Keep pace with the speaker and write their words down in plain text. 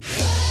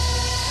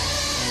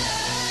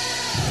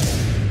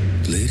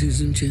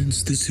Ladies and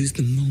gents, this is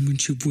the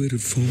moment you've waited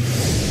for.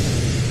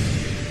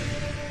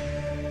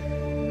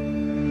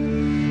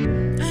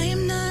 I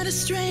am not a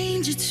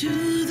stranger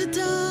to the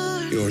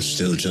dark. You're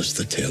still just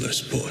the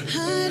tailor's boy.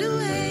 Hide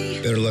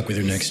away. Better luck with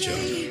your next job.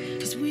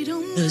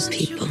 Those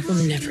people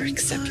will never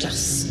accept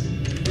us.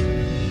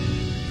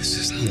 This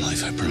isn't the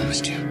life I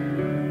promised you.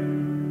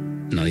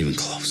 Not even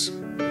close.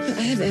 But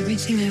I have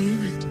everything I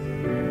want.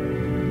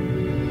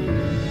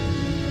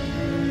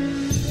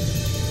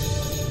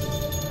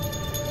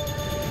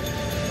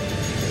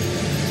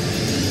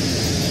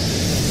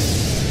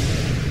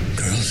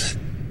 Girls,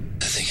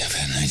 I think I've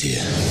had an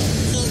idea.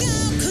 Look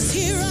out, 'cause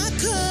here I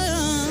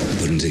come. I'm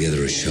putting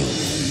together a show.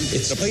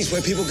 It's a place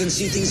where people can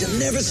see things they've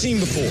never seen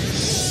before.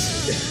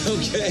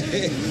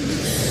 Okay.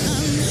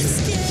 I'm not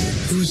scared.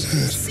 Who's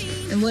that?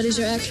 And what is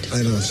your act?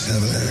 I don't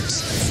have an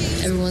act.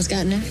 Everyone's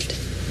got an act.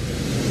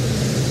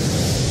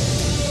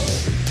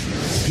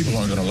 People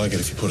aren't going to like it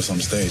if you put us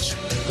on stage.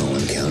 Oh,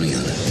 I'm counting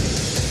on it.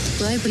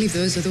 Well, I believe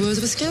those are the words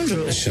of a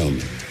scoundrel. A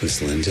showman.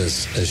 Miss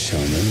Linda's a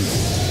showman.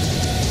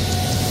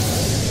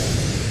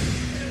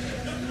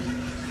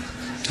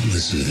 Don't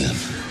listen to them.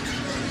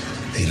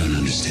 They don't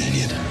understand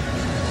yet.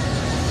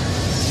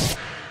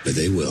 But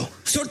they will.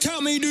 So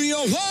tell me, do you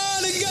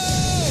want to go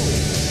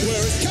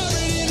where it's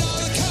covered in all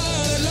the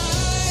colored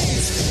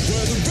lights,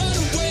 where the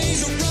runaways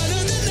are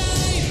running the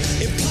night?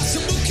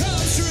 Impossible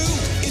comes true,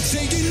 it's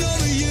taking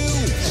over you.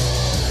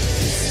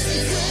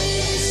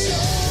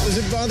 Does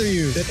it bother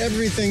you that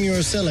everything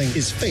you're selling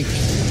is fake?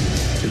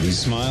 Did these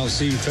smiles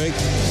seem fake?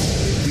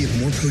 We have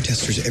more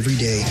protesters every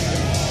day.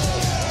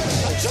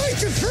 I'm trying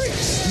to free.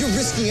 You're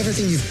risking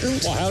everything you've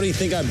built. Well, how do you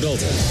think I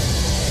built it?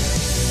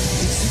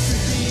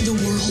 The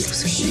world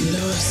was ashamed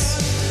of us.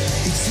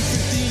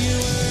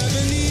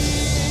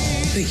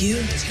 But you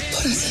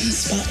put us in the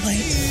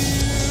spotlight.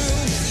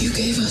 You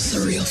gave us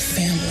a real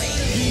family.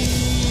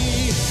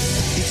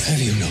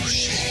 Have you no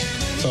shame?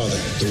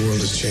 Father, the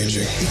world is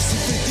changing.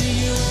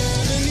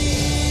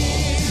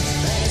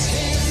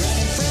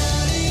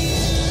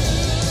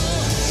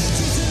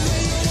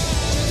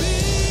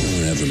 No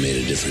one ever made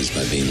a difference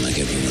by being like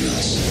everyone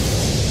else.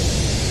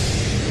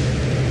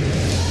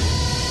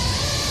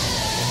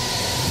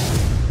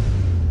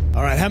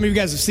 All right, how many of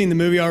you guys have seen the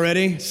movie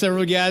already?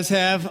 Several of you guys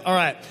have. All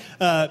right,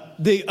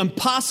 the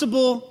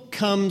impossible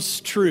comes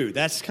true.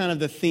 That's kind of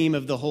the theme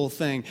of the whole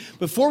thing.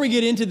 Before we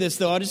get into this,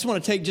 though, I just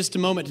want to take just a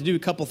moment to do a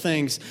couple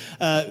things.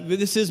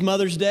 This is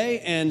Mother's Day,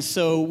 and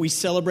so we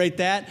celebrate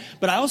that.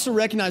 But I also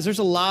recognize there's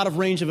a lot of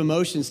range of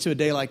emotions to a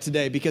day like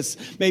today, because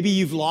maybe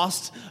you've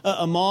lost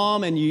a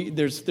mom and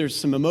there's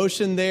some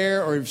emotion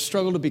there, or you've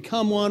struggled to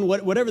become one,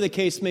 whatever the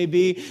case may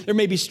be. There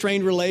may be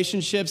strained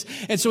relationships.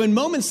 And so in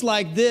moments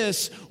like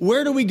this,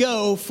 where do we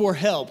go for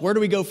help? Where do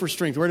we go for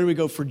strength? Where do we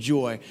go for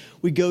joy?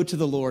 We go to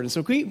the Lord. And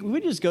so can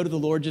we just go to the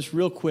Lord just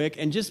real quick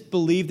and just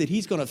believe that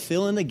He's going to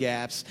fill in the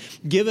gaps,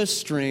 give us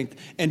strength,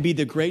 and be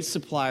the great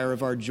supplier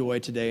of our joy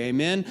today.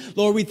 Amen.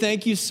 Lord, we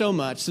thank you so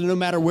much. So no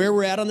matter where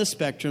we're at on the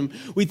spectrum,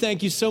 we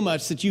thank you so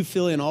much that you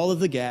fill in all of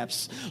the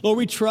gaps. Lord,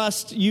 we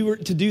trust you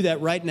to do that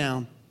right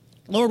now.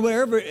 Lord,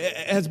 whatever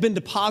has been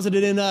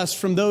deposited in us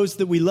from those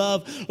that we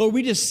love, Lord,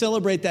 we just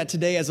celebrate that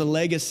today as a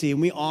legacy,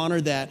 and we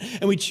honor that.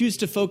 And we choose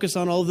to focus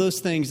on all of those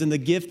things and the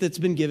gift that's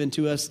been given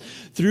to us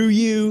through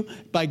you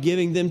by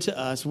giving them to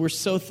us. We're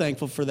so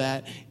thankful for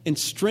that. And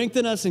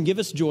strengthen us and give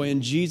us joy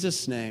in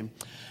Jesus' name.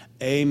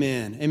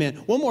 Amen. Amen.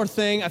 One more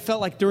thing. I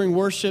felt like during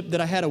worship that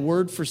I had a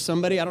word for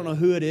somebody. I don't know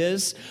who it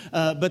is,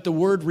 but the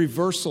word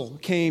reversal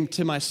came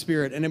to my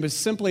spirit. And it was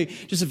simply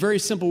just a very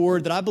simple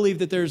word that I believe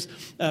that there's,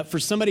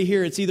 for somebody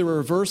here, it's either a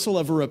reversal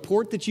of a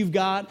report that you've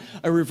got,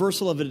 a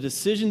reversal of a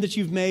decision that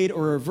you've made,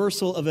 or a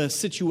reversal of a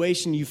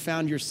situation you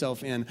found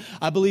yourself in.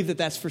 I believe that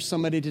that's for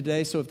somebody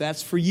today. So if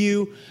that's for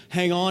you,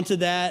 hang on to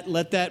that.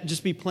 Let that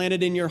just be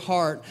planted in your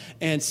heart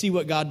and see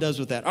what God does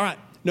with that. All right.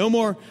 No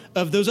more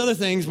of those other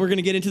things. We're going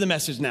to get into the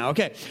message now.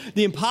 Okay.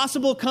 The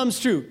impossible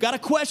comes true. Got a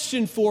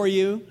question for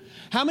you.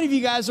 How many of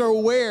you guys are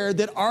aware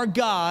that our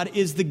God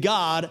is the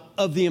God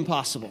of the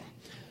impossible?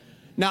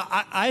 Now,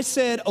 I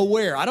said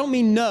aware. I don't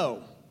mean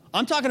no.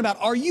 I'm talking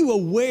about, are you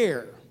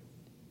aware?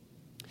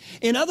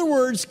 In other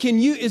words,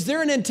 is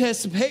there an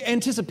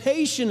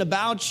anticipation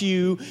about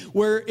you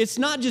where it's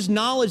not just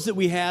knowledge that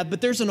we have, but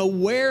there's an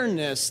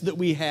awareness that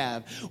we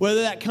have,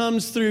 whether that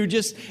comes through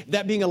just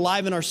that being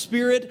alive in our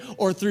spirit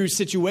or through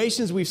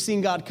situations we've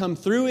seen God come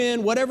through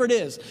in, whatever it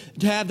is,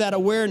 to have that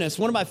awareness.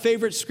 One of my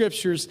favorite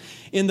scriptures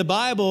in the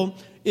Bible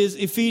is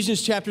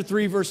Ephesians chapter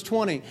 3, verse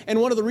 20.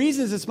 And one of the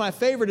reasons it's my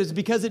favorite is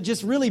because it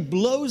just really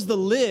blows the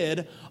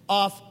lid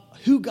off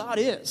who God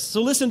is.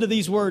 So listen to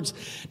these words.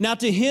 Now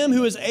to him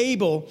who is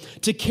able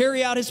to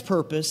carry out his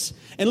purpose,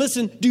 and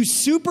listen, do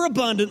super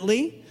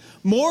abundantly,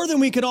 more than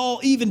we could all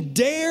even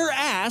dare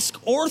ask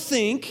or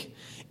think,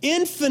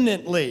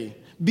 infinitely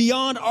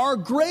beyond our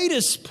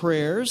greatest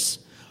prayers,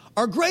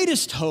 our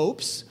greatest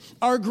hopes,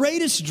 our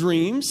greatest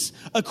dreams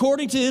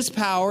according to his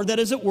power that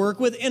is at work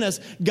within us.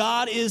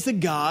 God is the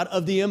God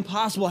of the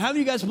impossible. How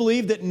many of you guys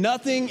believe that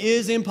nothing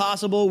is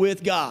impossible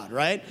with God,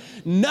 right?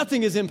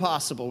 Nothing is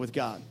impossible with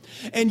God.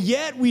 And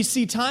yet we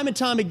see time and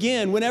time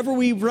again, whenever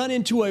we run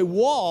into a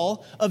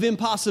wall of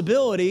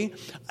impossibility,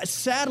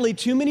 sadly,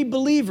 too many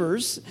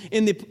believers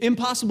in the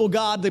impossible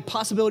God, the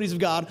possibilities of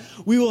God,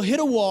 we will hit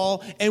a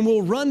wall and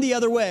we'll run the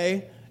other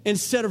way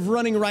instead of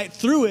running right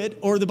through it,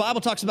 or the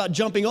Bible talks about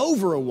jumping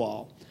over a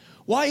wall.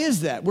 Why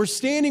is that? We're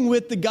standing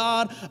with the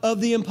God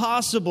of the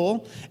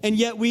impossible, and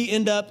yet we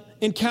end up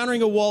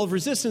encountering a wall of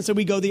resistance and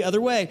we go the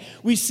other way.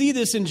 We see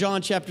this in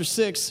John chapter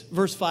 6,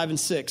 verse 5 and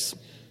 6.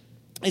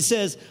 It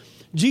says,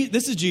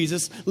 this is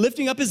Jesus,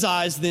 lifting up his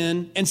eyes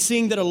then and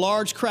seeing that a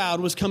large crowd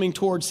was coming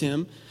towards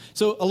him.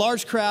 So a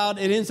large crowd,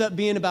 it ends up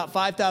being about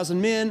 5,000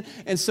 men,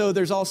 and so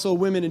there's also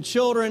women and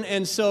children.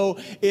 And so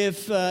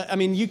if,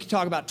 you could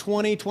talk about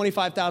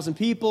 25,000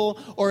 people,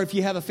 or if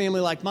you have a family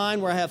like mine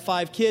where I have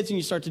 5 kids and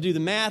you start to do the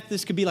math,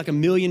 this could be like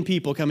 1 million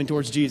people coming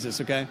towards Jesus,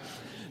 okay?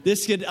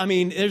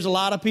 There's a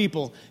lot of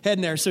people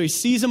heading there. So he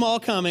sees them all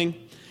coming.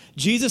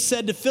 Jesus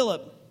said to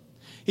Philip,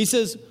 he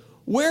says,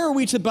 where are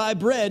we to buy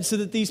bread so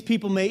that these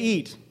people may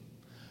eat?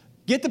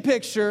 Get the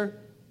picture.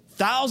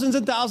 Thousands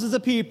and thousands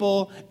of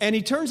people, and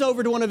he turns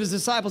over to one of his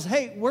disciples,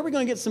 hey, where are we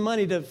going to get some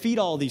money to feed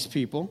all these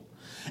people?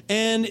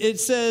 And it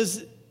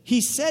says,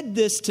 he said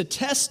this to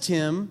test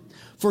him,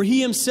 for he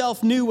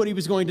himself knew what he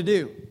was going to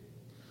do.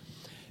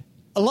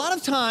 A lot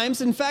of times,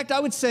 in fact, I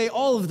would say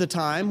all of the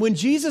time, when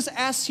Jesus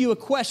asks you a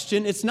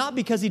question, it's not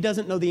because he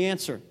doesn't know the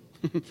answer.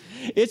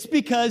 It's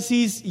because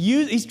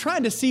he's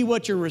trying to see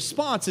what your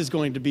response is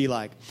going to be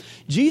like.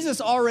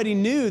 Jesus already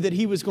knew that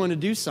he was going to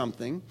do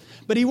something,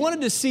 but he wanted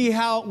to see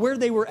where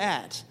they were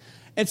at.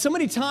 And so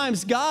many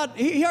times, God,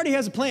 he already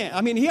has a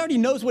plan. He already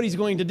knows what he's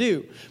going to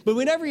do. But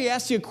whenever he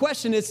asks you a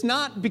question, it's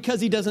not because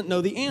he doesn't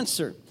know the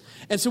answer.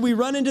 And so we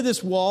run into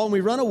this wall and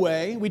we run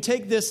away. We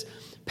take this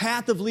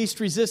path of least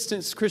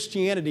resistance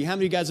Christianity. How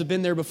many of you guys have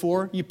been there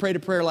before? You prayed a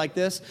prayer like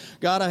this: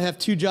 God, I have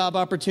 2 job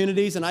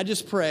opportunities, and I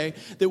just pray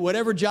that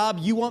whatever job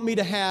you want me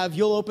to have,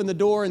 you'll open the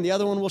door and the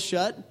other one will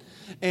shut.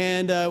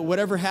 And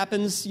whatever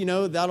happens,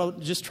 that'll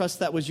just trust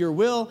that was your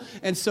will.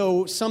 And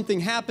so something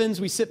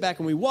happens, we sit back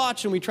and we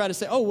watch and we try to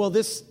say, oh, well,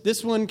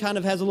 this one kind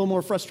of has a little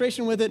more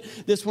frustration with it.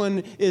 This one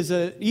is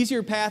an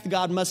easier path.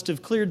 God must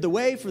have cleared the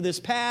way for this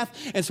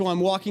path. And so I'm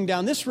walking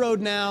down this road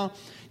now.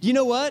 You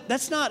know what?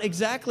 That's not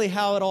exactly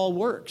how it all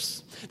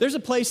works. There's a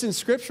place in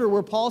Scripture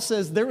where Paul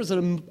says there was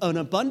an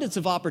abundance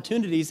of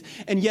opportunities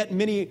and yet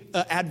many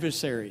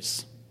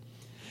adversaries.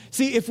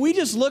 See, if we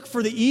just look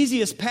for the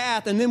easiest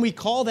path and then we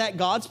call that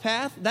God's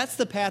path, that's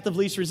the path of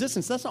least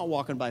resistance. That's not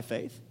walking by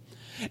faith.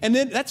 And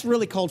then that's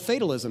really called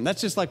fatalism.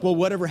 That's just like, well,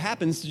 whatever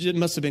happens, it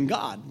must have been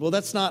God. Well,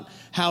 that's not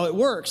how it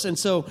works. And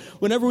so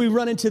whenever we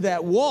run into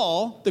that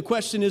wall, the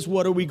question is,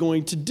 what are we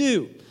going to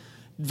do?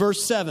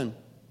 Verse 7.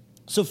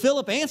 So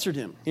Philip answered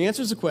him. He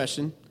answers the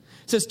question.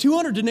 It says,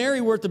 200 denarii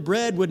worth of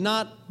bread would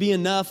not be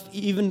enough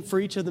even for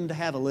each of them to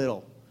have a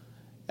little.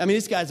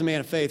 This guy's a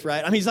man of faith,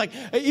 right? He's like,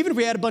 even if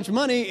we had a bunch of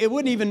money, they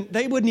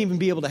wouldn't even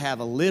be able to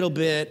have a little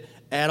bit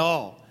at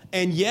all.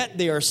 And yet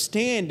they are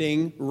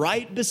standing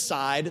right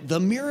beside the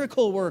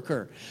miracle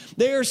worker.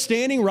 They are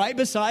standing right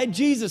beside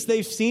Jesus.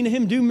 They've seen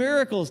him do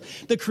miracles,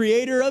 the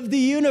creator of the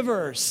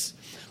universe.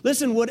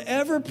 Listen,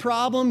 whatever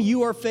problem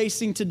you are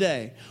facing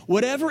today,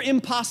 whatever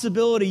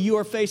impossibility you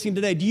are facing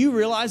today, do you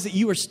realize that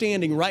you are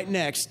standing right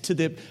next to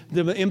the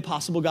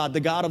impossible God, the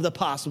God of the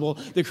possible,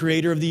 the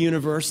creator of the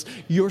universe,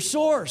 your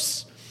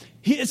source?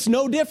 It's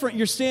no different.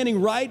 You're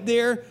standing right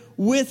there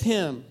with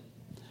him.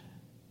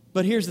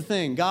 But here's the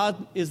thing.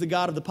 God is the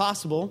God of the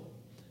possible,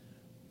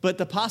 but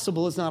the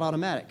possible is not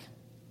automatic.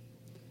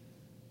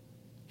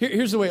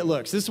 Here's the way it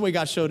looks. This is the way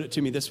God showed it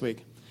to me this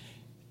week.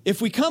 If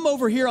we come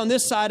over here on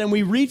this side and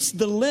we reach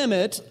the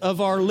limit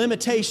of our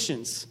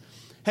limitations,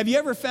 have you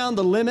ever found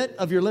the limit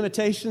of your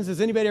limitations?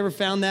 Has anybody ever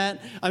found that?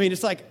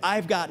 It's like,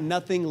 I've got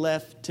nothing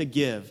left to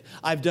give.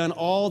 I've done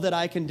all that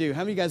I can do.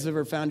 How many of you guys have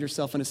ever found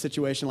yourself in a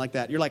situation like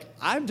that? You're like,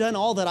 I've done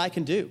all that I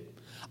can do.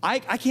 I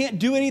can't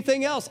do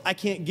anything else.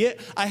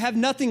 I have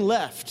nothing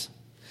left.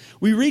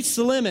 We reach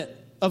the limit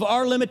of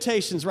our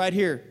limitations right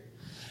here.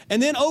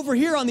 And then over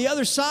here on the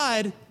other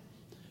side,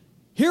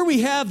 here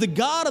we have the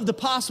God of the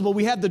possible.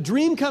 We have the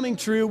dream coming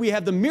true. We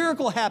have the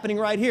miracle happening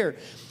right here.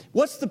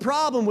 What's the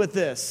problem with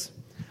this?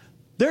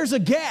 There's a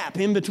gap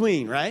in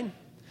between, right?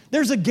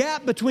 There's a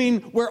gap between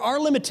where our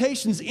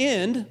limitations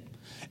end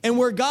and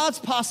where God's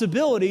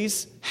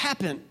possibilities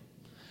happen.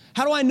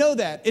 How do I know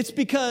that? It's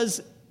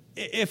because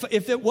if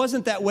it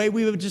wasn't that way,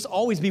 we would just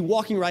always be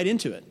walking right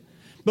into it.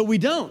 But we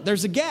don't.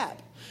 There's a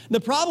gap.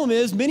 The problem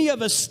is many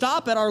of us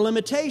stop at our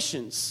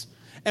limitations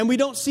and we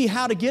don't see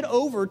how to get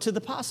over to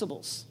the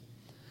possibles.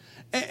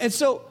 And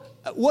so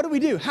what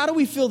do? How do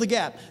we fill the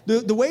gap?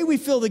 The way we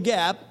fill the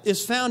gap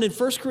is found in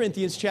 1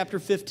 Corinthians chapter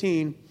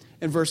 15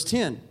 and verse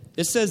 10.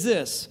 It says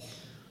this: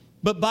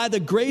 but by the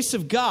grace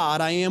of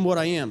God I am what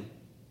I am,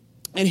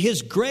 and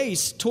his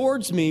grace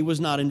towards me was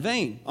not in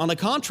vain. On the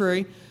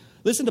contrary,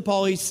 Listen to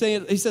Paul. He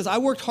says, I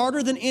worked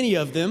harder than any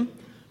of them,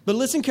 but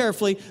listen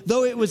carefully,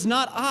 though it was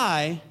not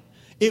I,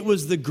 it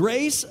was the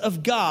grace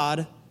of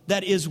God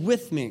that is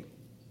with me.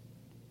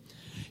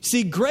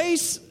 See,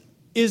 grace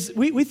is,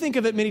 we think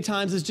of it many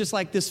times as just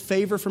like this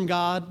favor from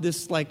God,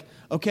 this like,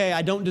 okay,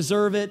 I don't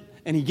deserve it,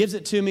 and he gives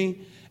it to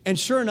me. And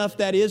sure enough,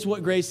 that is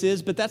what grace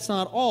is, but that's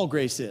not all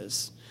grace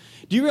is.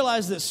 Do you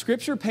realize that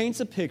Scripture paints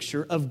a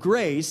picture of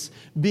grace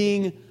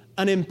being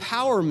an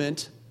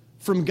empowerment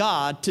from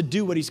God to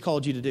do what he's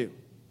called you to do?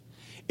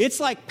 It's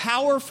like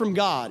power from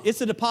God. It's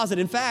a deposit.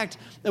 In fact,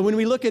 when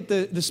we look at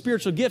the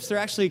spiritual gifts, they're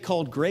actually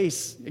called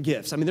grace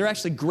gifts. I mean, they're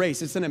actually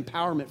grace. It's an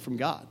empowerment from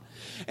God.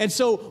 And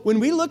so when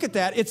we look at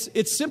that,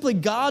 it's simply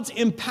God's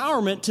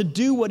empowerment to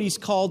do what he's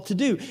called to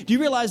do. Do you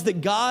realize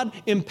that God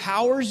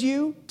empowers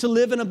you to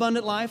live an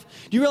abundant life?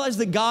 Do you realize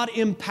that God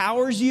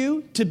empowers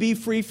you to be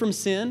free from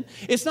sin?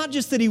 It's not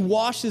just that he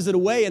washes it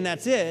away and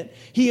that's it.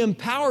 He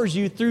empowers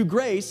you through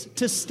grace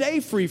to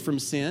stay free from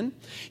sin.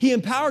 He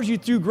empowers you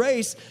through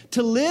grace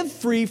to live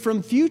free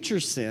from future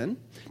sin.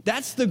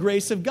 That's the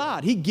grace of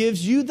God. He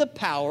gives you the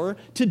power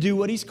to do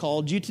what he's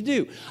called you to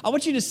do. I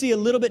want you to see a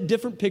little bit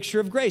different picture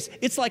of grace.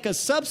 It's like a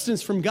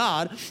substance from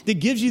God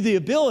that gives you the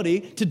ability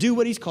to do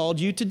what he's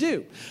called you to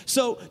do.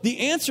 So the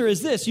answer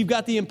is this. You've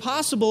got the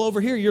impossible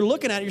over here. You're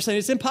looking at it. You're saying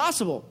it's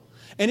impossible.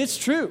 And it's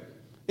true.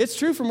 It's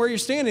true from where you're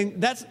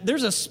standing.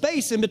 There's a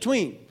space in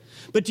between.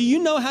 But do you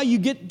know how you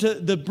get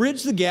to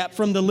bridge the gap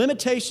from the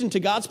limitation to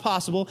God's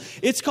possible?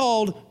 It's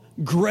called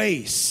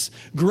grace.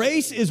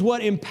 Grace is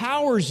what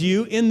empowers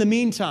you in the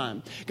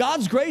meantime.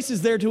 God's grace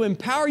is there to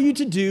empower you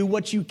to do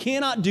what you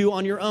cannot do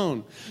on your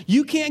own.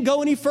 You can't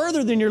go any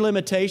further than your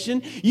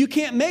limitation. You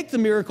can't make the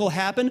miracle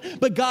happen,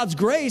 but God's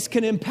grace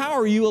can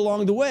empower you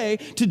along the way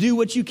to do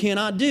what you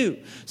cannot do.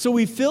 So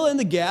we fill in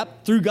the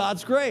gap through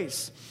God's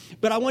grace.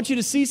 But I want you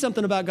to see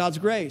something about God's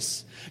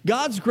grace.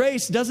 God's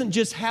grace doesn't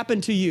just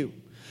happen to you.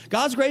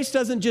 God's grace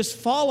doesn't just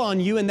fall on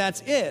you and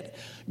that's it.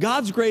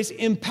 God's grace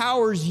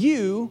empowers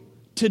you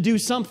to do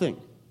something.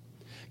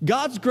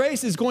 God's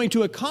grace is going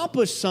to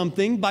accomplish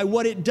something by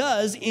what it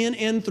does in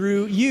and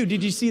through you.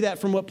 Did you see that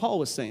from what Paul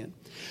was saying?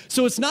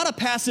 So it's not a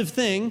passive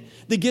thing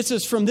that gets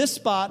us from this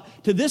spot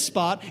to this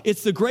spot.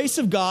 It's the grace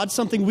of God,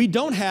 something we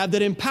don't have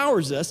that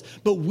empowers us,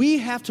 but we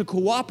have to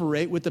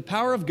cooperate with the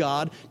power of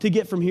God to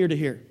get from here to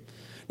here.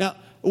 Now,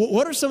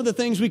 what are some of the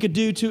things we could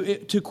do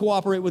to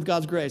cooperate with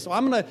God's grace? Well,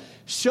 I'm going to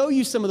show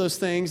you some of those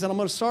things, and I'm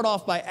going to start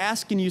off by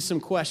asking you some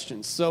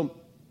questions. So,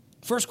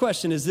 first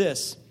question is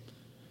this.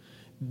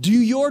 Do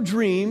your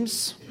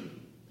dreams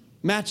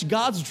match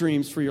God's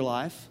dreams for your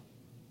life?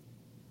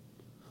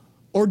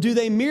 Or do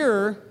they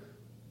mirror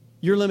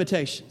your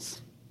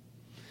limitations?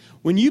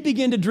 When you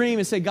begin to dream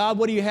and say, God,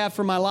 what do you have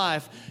for my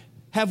life?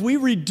 Have we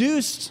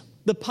reduced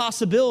the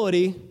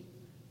possibility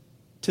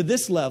to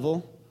this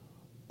level?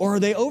 Or are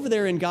they over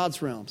there in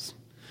God's realms?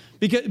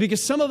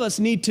 Because some of us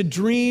need to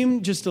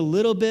dream just a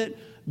little bit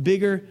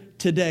bigger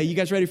today. You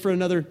guys ready for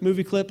another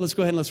movie clip? Let's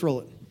go ahead and let's roll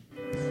it.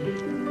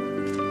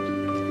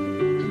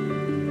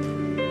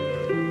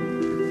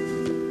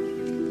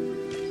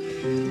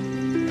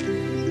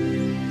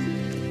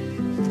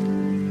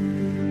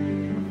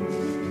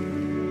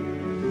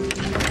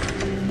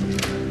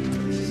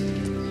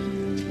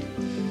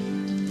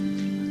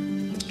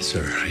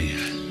 Sir,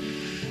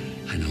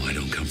 I know I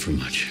don't come for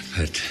much,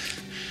 but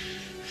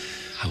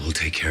I will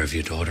take care of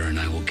your daughter and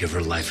I will give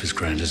her life as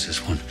grand as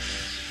this one.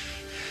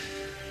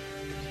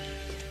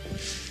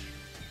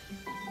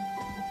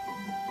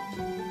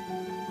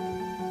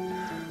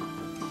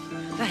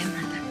 Bye,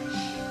 Mother.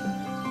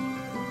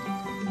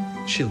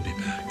 She'll be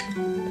back.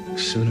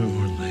 Sooner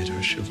or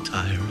later, she'll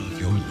tire of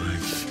your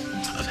life,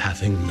 of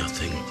having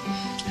nothing,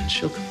 and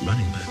she'll come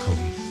running back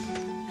home.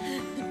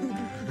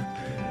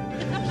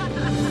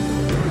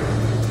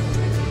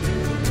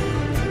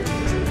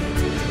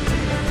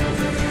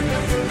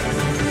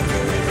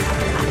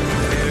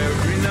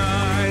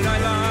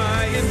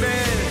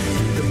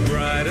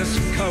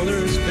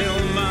 Colors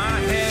fill my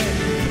head,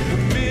 a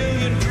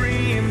million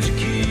dreams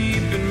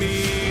keeping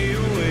me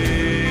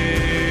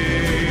awake.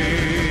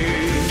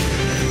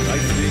 I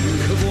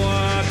think of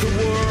what the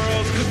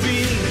world could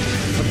be,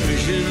 a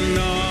vision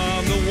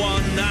of the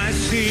one I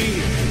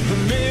see. A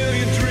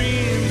million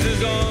dreams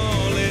is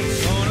all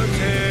it's gonna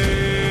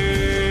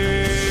take.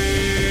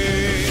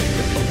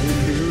 Oh, a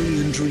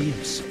million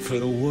dreams for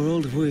the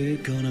world we're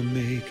gonna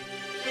make.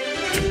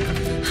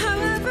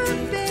 However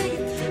big,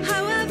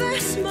 however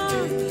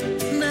small,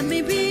 let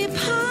me be a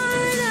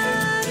part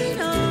of it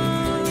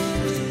all.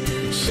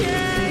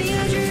 Share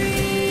your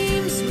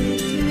dreams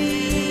with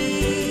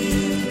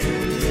me.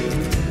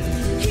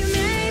 You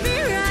may be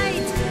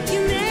right, you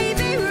may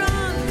be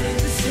wrong,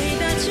 but say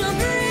that you'll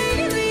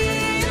bring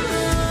me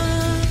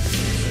along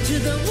to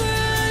the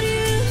world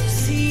you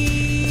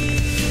see,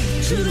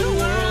 to the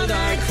world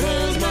I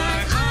close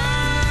my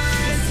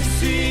eyes to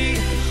see.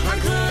 I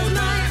close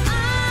my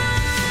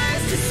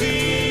eyes to see.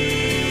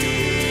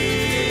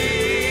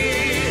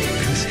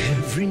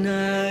 Every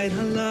night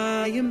I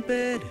lie in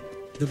bed,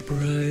 the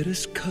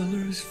brightest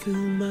colors fill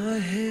my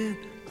head.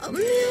 A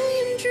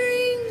million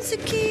dreams are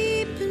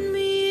keeping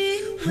me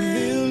awake. A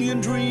million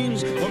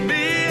dreams, a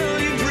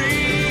million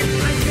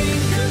dreams. I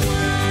think of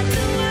what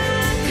the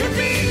world could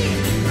be.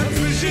 A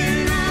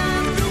vision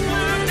of the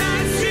one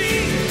I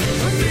see.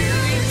 A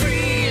million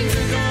dreams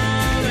is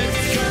all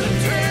it's gonna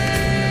take.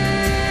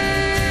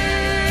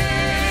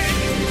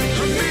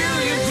 A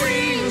million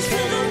dreams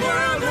for the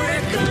world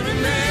we're gonna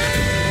make.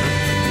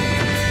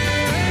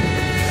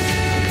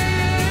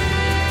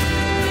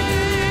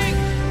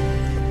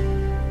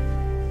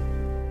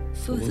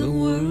 For the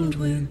world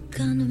we're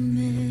gonna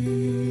make.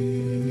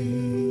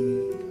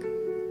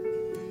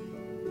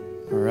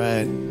 All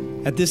right.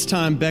 At this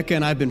time, Becca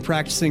and I have been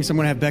practicing, so I'm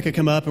going to have Becca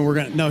come up and we're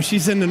going to... No,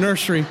 she's in the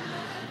nursery.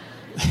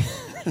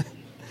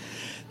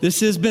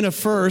 This has been a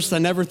first. I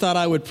never thought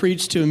I would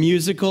preach to a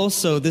musical,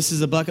 so this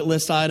is a bucket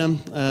list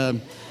item.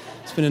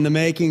 It's been in the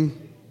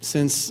making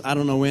since I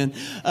don't know when.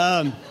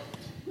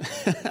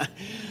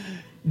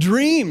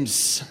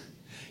 Dreams.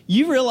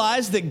 You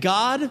realize that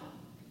God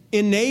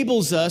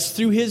enables us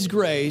through His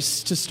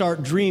grace to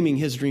start dreaming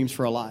His dreams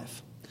for our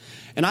life.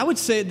 And I would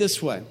say it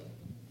this way.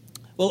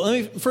 Well,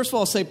 let me first of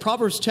all say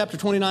Proverbs chapter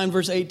 29,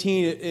 verse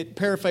 18, it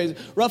paraphrases,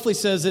 roughly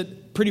says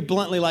it pretty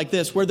bluntly like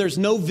this: where there's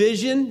no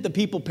vision, the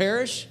people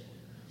perish.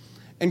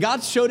 And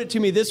God showed it to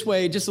me this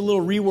way, just a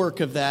little rework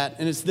of that,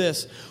 and it's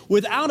this: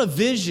 without a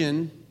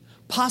vision,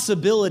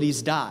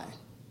 possibilities die.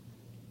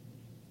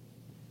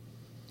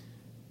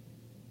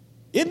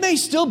 It may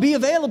still be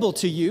available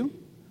to you,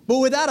 but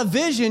without a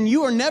vision,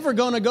 you are never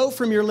going to go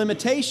from your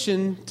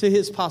limitation to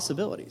His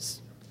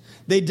possibilities.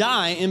 They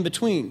die in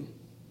between.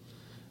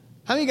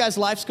 How many of you guys'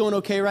 life's going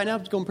okay right now?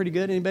 It's going pretty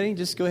good. Anybody?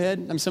 Just go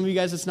ahead. Some of you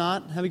guys it's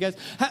not. How many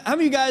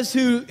of you guys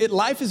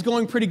life is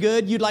going pretty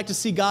good, you'd like to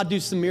see God do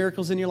some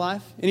miracles in your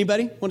life?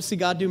 Anybody want to see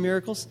God do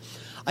miracles?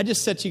 I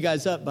just set you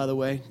guys up, by the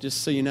way,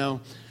 just so you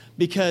know,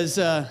 because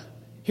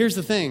here's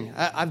the thing.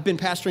 I've been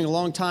pastoring a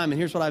long time, and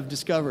here's what I've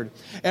discovered.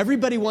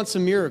 Everybody wants a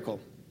miracle,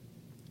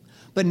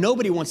 but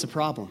nobody wants a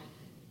problem.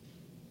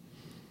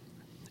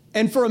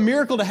 And for a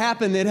miracle to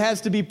happen, it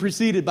has to be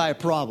preceded by a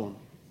problem.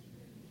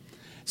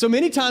 So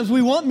many times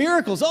we want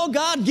miracles. Oh,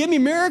 God, give me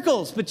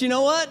miracles. But you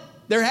know what?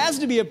 There has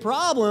to be a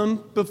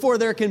problem before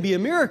there can be a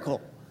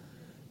miracle.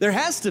 There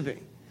has to be.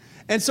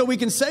 And so we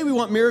can say we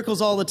want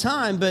miracles all the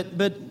time,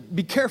 but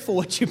be careful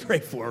what you pray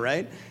for,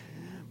 right?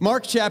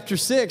 Mark chapter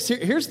 6,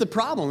 here's the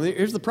problem.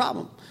 Here's the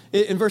problem.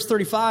 In verse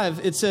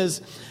 35, it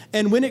says,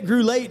 "And when it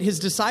grew late, His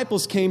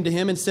disciples came to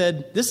Him and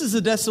said, 'This is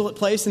a desolate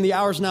place and the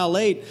hour's now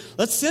late.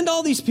 Let's send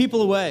all these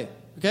people away.'"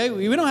 Okay,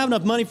 we don't have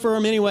enough money for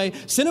them anyway.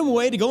 Send them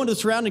away to go into the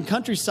surrounding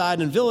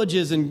countryside and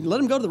villages and let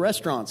them go to the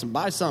restaurants and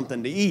buy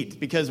something to eat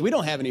because we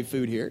don't have any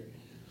food here.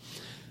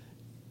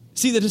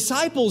 See, the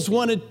disciples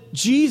wanted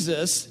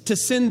Jesus to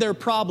send their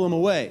problem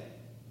away.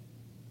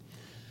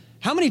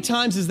 How many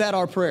times is that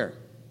our prayer?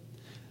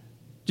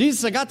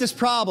 Jesus, I got this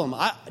problem.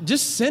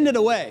 Just send it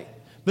away.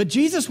 But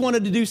Jesus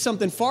wanted to do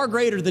something far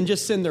greater than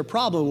just send their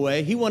problem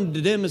away. He wanted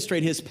to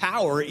demonstrate His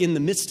power in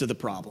the midst of the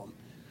problem.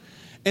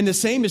 And the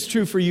same is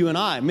true for you and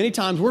I. Many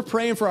times we're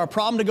praying for our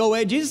problem to go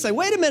away. Jesus say,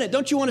 wait a minute,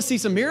 don't you want to see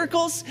some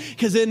miracles?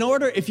 Because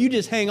if you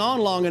just hang on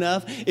long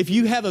enough, if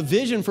you have a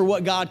vision for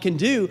what God can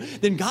do,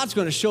 then God's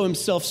going to show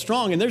Himself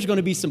strong, and there's going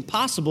to be some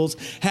possibles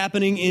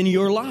happening in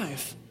your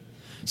life.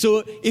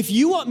 So if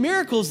you want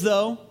miracles,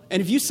 though, and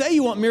if you say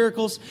you want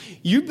miracles,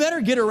 you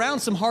better get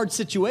around some hard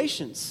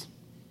situations.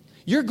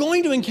 You're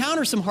going to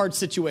encounter some hard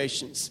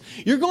situations.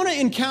 You're going to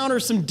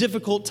encounter some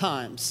difficult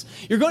times.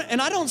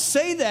 And I don't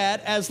say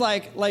that as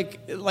like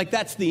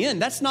that's the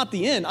end. That's not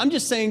the end. I'm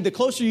just saying the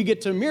closer you get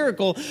to a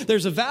miracle,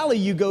 there's a valley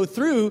you go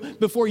through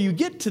before you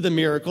get to the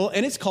miracle,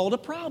 and it's called a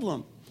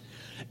problem.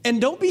 And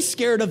don't be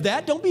scared of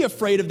that. Don't be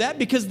afraid of that,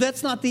 because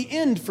that's not the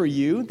end for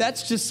you.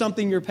 That's just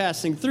something you're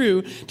passing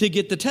through to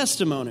get the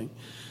testimony.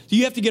 So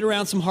you have to get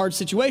around some hard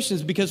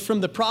situations, because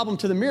from the problem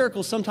to the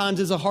miracle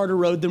sometimes is a harder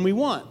road than we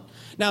want.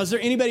 Now, is there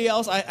anybody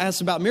else? I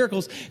asked about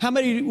miracles. How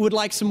many would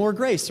like some more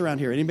grace around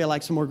here? Anybody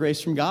like some more grace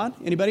from God?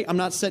 Anybody? I'm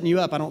not setting you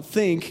up. I don't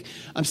think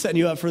I'm setting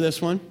you up for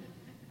this one.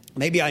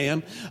 Maybe I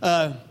am.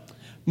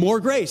 More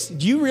grace.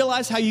 Do you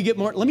realize how you get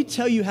more? Let me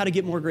tell you how to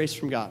get more grace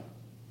from God.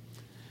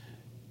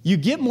 You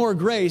get more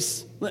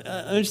grace.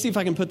 Let me see if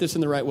I can put this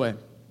in the right way.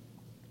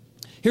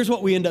 Here's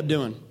what we end up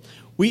doing.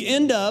 We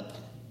end up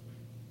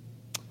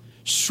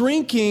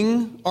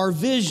shrinking our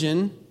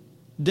vision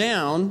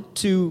down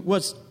to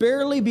what's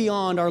barely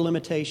beyond our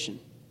limitation.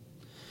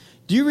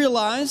 Do you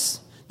realize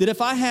that if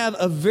I have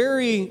a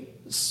very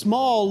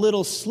small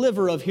little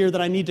sliver of here that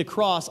I need to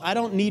cross, I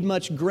don't need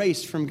much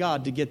grace from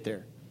God to get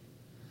there?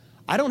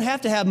 I don't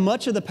have to have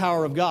much of the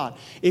power of God.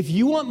 If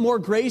you want more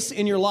grace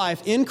in your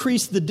life,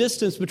 increase the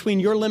distance between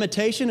your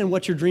limitation and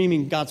what you're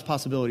dreaming God's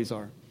possibilities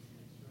are.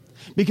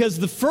 Because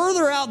the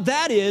further out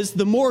that is,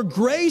 the more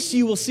grace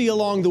you will see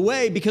along the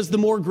way, because the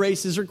more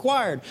grace is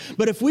required.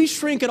 But if we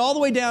shrink it all the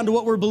way down to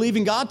what we're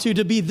believing God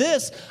to be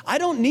this, I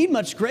don't need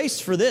much grace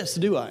for this,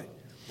 do I?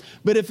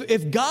 But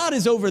if God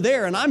is over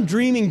there and I'm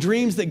dreaming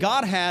dreams that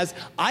God has,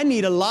 I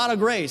need a lot of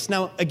grace.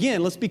 Now,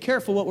 again, let's be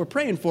careful what we're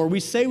praying for. We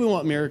say we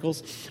want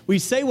miracles. We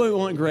say we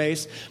want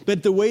grace.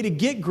 But the way to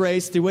get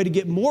grace, the way to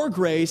get more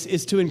grace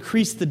is to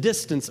increase the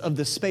distance of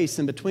the space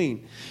in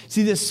between.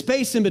 See, this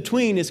space in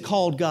between is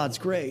called God's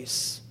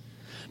grace.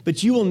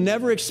 But you will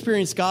never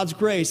experience God's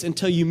grace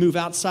until you move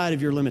outside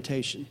of your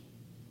limitation.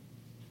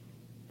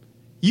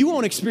 You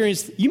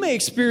may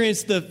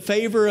experience the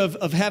favor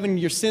of having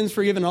your sins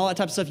forgiven and all that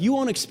type of stuff. You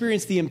won't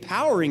experience the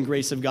empowering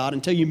grace of God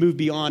until you move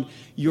beyond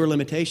your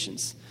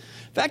limitations.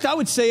 In fact, I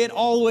would say it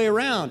all the way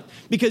around,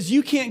 because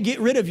you can't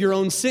get rid of your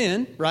own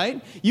sin,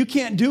 right? You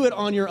can't do it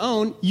on your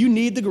own. You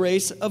need the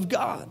grace of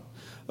God.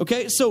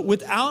 Okay, so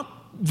without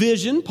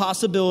vision,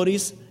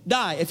 possibilities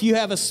die. If you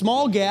have a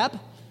small gap,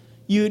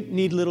 you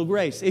need little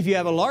grace. If you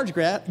have a large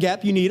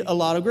gap, you need a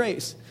lot of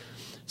grace.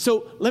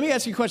 So let me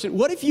ask you a question.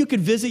 What if you could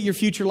visit your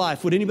future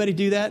life? Would anybody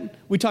do that?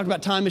 We talked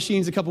about time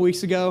machines a couple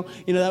weeks ago.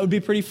 That would be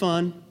pretty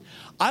fun.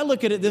 I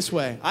look at it this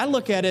way. I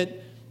look at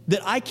it that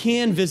I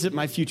can visit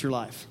my future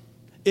life.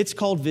 It's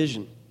called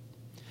vision.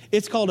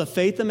 It's called a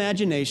faith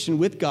imagination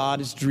with God.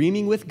 It's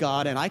dreaming with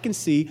God, and I can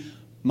see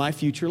my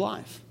future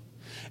life.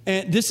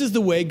 And this is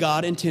the way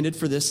God intended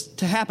for this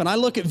to happen. I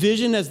look at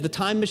vision as the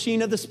time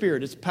machine of the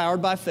Spirit. It's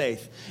powered by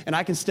faith. And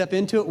I can step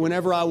into it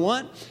whenever I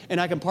want, and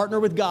I can partner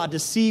with God to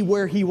see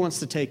where He wants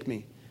to take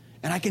me.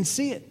 And I can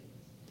see it.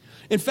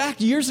 In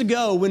fact, years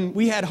ago, when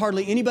we had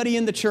hardly anybody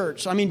in the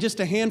church, just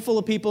a handful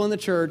of people in the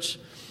church,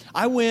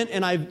 I went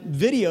and I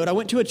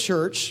went to a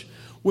church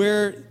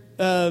where,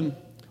 let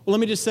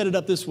me just set it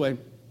up this way.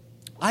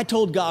 I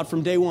told God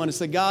from day one, I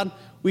said, God,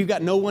 we've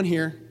got no one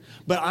here,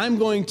 but I'm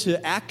going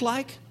to act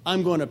like,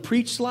 I'm going to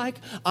preach like,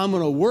 I'm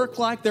going to work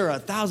like there are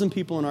 1,000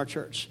 people in our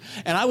church.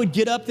 And I would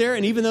get up there,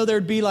 and even though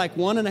there'd be like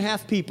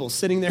 1.5 people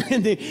sitting there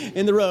in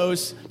the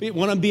rows,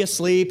 one of them be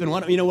asleep and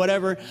one,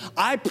 whatever,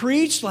 I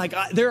preached like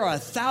there are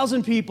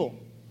 1,000 people.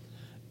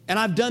 And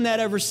I've done that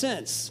ever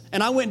since.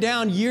 And I went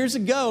down years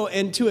ago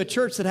into a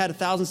church that had a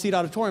 1,000-seat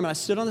auditorium, and I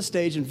stood on the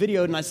stage and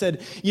videoed, and I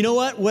said, you know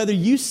what? Whether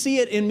you see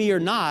it in me or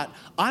not,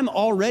 I'm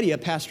already a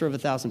pastor of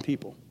 1,000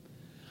 people.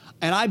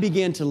 And I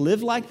began to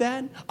live like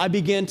that.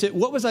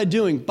 What was I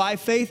doing? By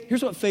faith,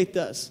 here's what faith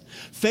does.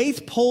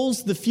 Faith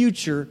pulls the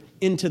future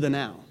into the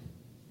now.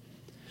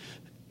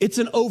 It's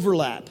an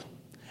overlap.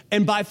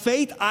 And by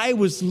faith, I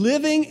was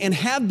living and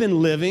have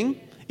been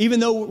living, even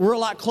though we're a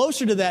lot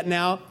closer to that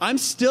now, I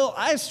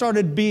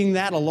started being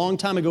that a long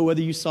time ago,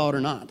 whether you saw it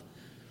or not.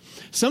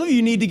 Some of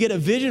you need to get a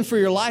vision for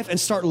your life and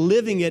start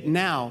living it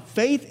now.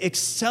 Faith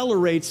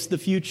accelerates the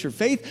future.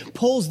 Faith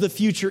pulls the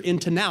future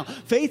into now.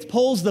 Faith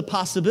pulls the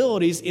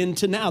possibilities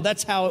into now.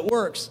 That's how it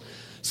works.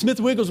 Smith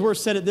Wigglesworth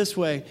said it this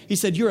way. He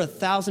said, you're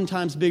 1,000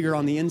 times bigger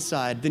on the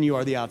inside than you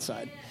are the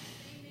outside.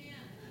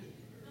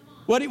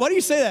 Why do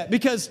you say that?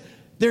 Because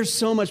there's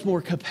so much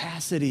more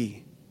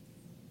capacity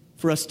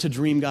for us to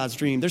dream God's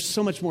dream. There's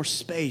so much more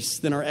space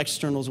than our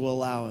externals will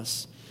allow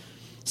us.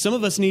 Some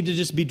of us need to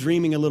just be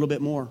dreaming a little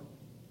bit more.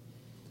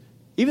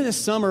 Even this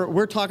summer,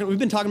 we've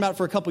been talking about it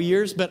for a couple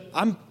years, but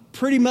I'm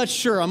pretty much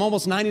sure, I'm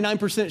almost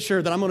 99%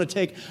 sure that I'm going to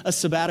take a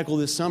sabbatical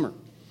this summer.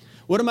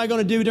 What am I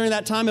going to do during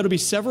that time? It'll be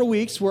several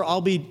weeks where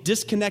I'll be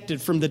disconnected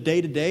from the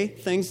day-to-day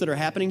things that are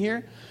happening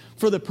here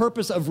for the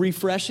purpose of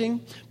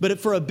refreshing, but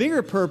for a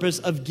bigger purpose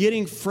of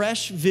getting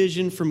fresh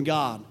vision from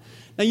God.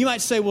 Now, you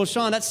might say, well,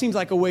 Sean, that seems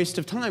like a waste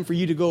of time for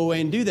you to go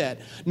away and do that.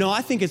 No,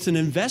 I think it's an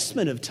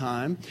investment of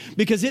time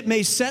because it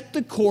may set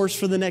the course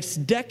for the next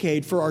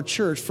decade for our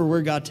church for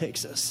where God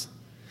takes us.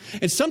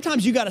 And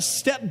sometimes you got to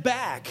step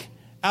back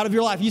out of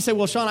your life. You say,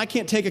 well, Sean, I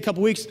can't take a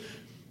couple weeks,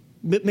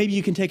 but maybe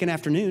you can take an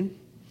afternoon.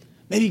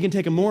 Maybe you can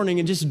take a morning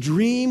and just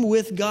dream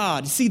with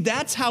God. See,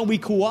 that's how we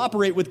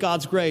cooperate with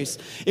God's grace.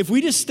 If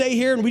we just stay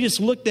here and we just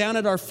look down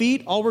at our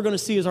feet, all we're going to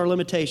see is our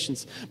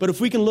limitations. But if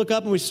we can look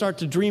up and we start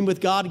to dream with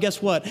God, guess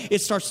what?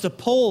 It starts to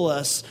pull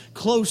us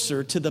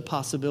closer to the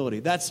possibility.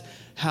 That's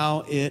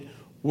how it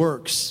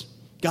works.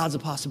 God's a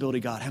possibility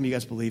God. How many of you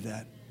guys believe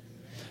that?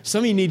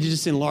 Some of you need to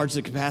just enlarge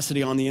the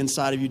capacity on the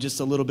inside of you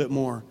just a little bit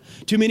more.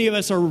 Too many of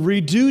us are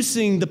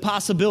reducing the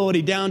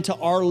possibility down to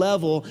our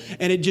level,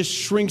 and it just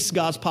shrinks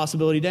God's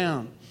possibility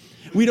down.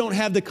 We don't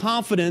have the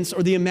confidence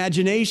or the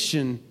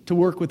imagination to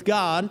work with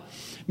God,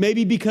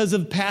 maybe because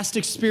of past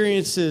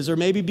experiences, or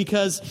maybe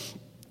because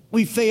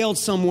we failed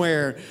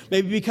somewhere,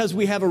 maybe because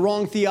we have a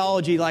wrong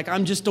theology, like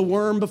I'm just a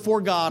worm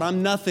before God,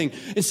 I'm nothing.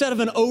 Instead of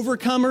an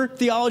overcomer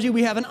theology,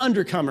 we have an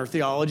undercomer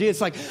theology.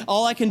 It's like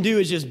all I can do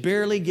is just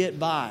barely get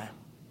by.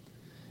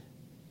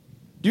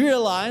 Do you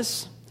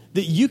realize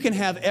that you can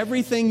have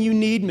everything you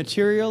need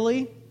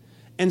materially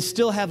and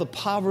still have a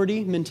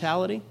poverty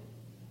mentality?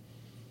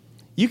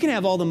 You can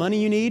have all the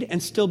money you need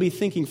and still be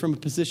thinking from a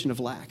position of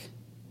lack.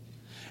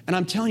 And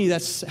I'm telling you,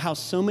 that's how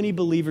so many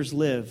believers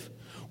live.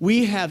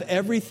 We have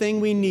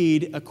everything we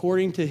need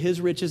according to His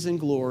riches and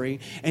glory,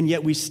 and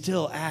yet we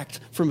still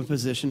act from a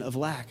position of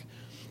lack.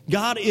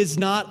 God is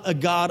not a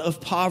God of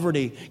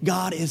poverty.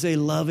 God is a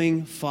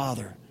loving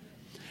Father.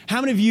 How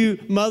many of you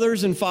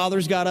mothers and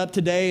fathers got up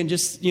today and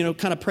just,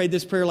 kind of prayed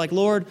this prayer like,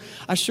 Lord,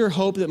 I sure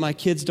hope that my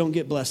kids don't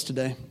get blessed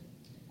today.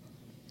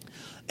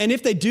 And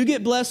if they do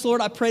get blessed,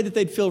 Lord, I pray that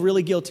they'd feel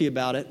really guilty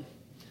about it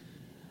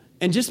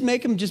and just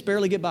make them just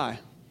barely get by.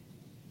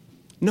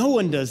 No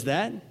one does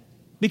that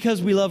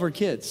because we love our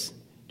kids.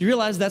 Do you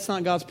realize that's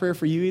not God's prayer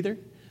for you either?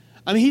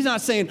 I mean, he's not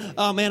saying,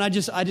 oh man, I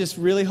just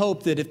really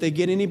hope that if they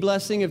get any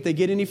blessing, if they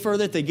get any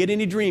further, if they get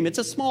any dream, it's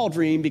a small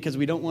dream because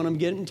we don't want them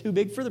getting too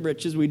big for the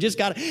britches. We just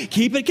got to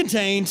keep it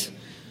contained.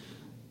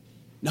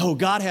 No,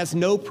 God has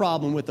no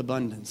problem with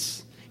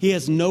abundance. He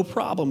has no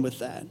problem with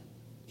that.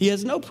 He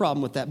has no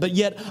problem with that. But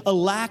yet a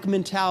lack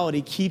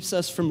mentality keeps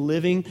us from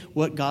living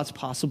what God's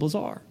possibles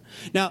are.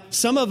 Now,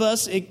 some of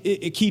us,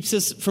 it keeps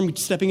us from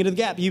stepping into the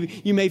gap.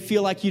 You may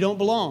feel like you don't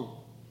belong.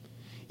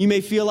 You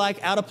may feel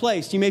like out of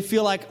place. You may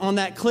feel like on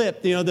that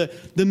clip,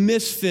 the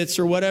misfits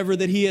or whatever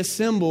that he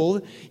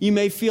assembled, you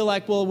may feel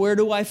like, well, where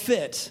do I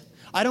fit?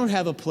 I don't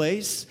have a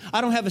place.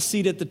 I don't have a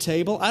seat at the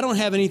table. I don't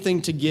have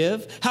anything to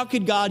give. How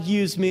could God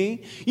use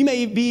me? You may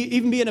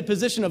even be in a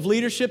position of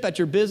leadership at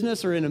your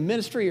business or in a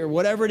ministry or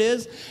whatever it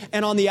is.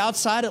 And on the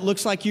outside, it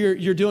looks like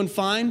you're doing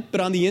fine. But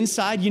on the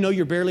inside,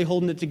 you're barely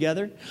holding it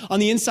together. On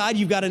the inside,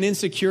 you've got an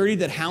insecurity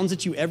that hounds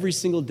at you every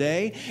single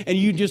day. And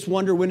you just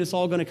wonder when it's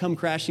all going to come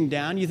crashing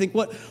down. You think,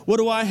 what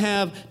do I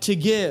have to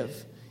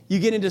give? You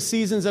get into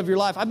seasons of your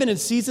life. I've been in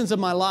seasons of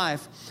my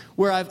life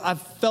where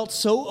I've felt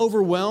so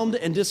overwhelmed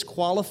and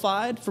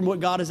disqualified from what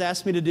God has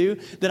asked me to do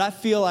that I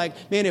feel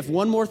like, man, if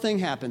one more thing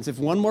happens, if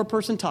one more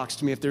person talks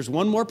to me, if there's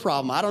one more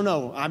problem, I don't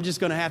know, I'm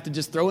just going to have to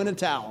just throw in a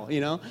towel, How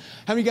many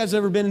of you guys have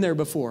ever been in there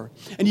before?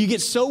 And you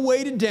get so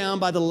weighted down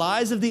by the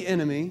lies of the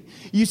enemy,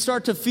 you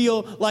start to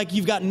feel like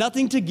you've got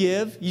nothing to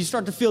give. You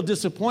start to feel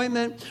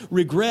disappointment,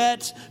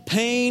 regret,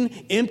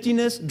 pain,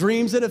 emptiness,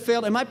 dreams that have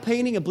failed. Am I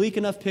painting a bleak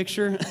enough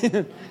picture?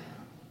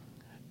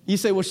 You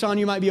say, well, Sean,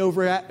 you might be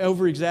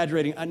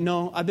over-exaggerating.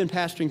 No, I've been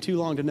pastoring too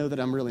long to know that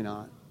I'm really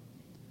not.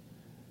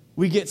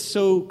 We get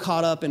so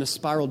caught up in a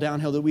spiral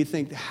downhill that we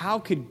think, how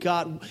could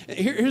God...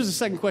 Here's the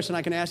second question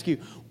I can ask you.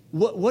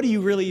 What do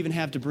you really even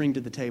have to bring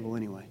to the table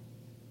anyway?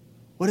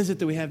 What is it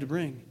that we have to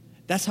bring?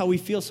 That's how we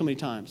feel so many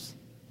times.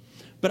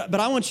 But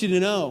I want you to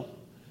know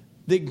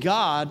that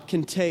God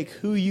can take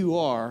who you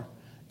are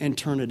and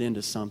turn it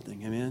into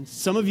something. Amen?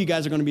 Some of you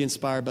guys are going to be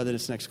inspired by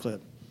this next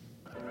clip.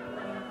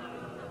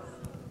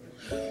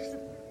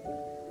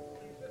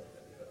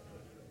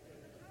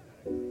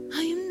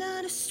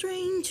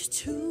 Stranger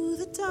to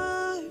the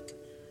dark.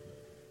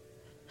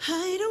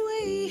 Hide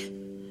away,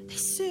 they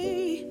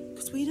say,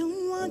 'cause we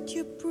don't want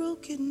your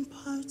broken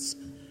parts.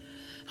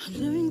 I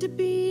learned to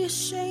be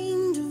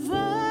ashamed of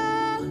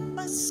all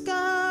my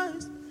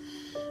scars.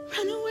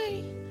 Run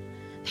away,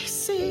 they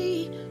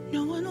say,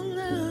 no one will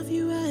love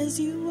you as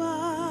you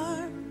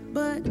are.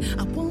 But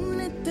I won't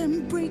let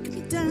them break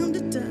me down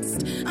to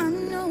dust. I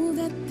know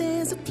that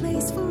there's a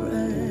place for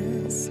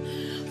us,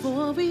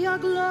 for we are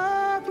glorious.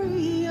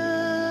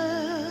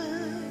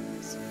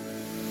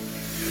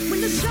 When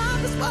the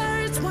sharpest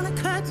words want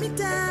to cut me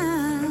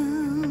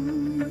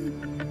down,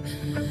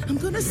 I'm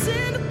gonna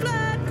send the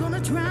blood, gonna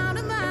drown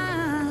them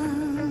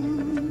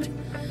out.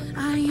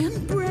 I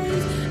am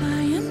brave,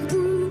 I am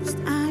bruised,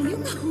 I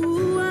am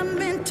who I'm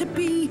meant to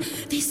be.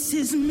 This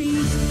is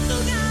me.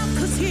 Look out,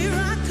 'cause here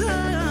I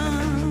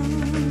come.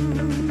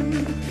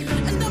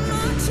 And I'm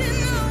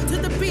marching on to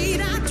the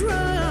beat I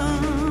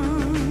drum.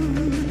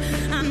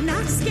 I'm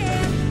not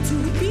scared to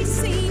be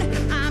seen.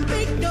 I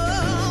make no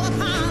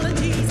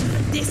apologies.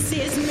 This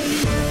is me.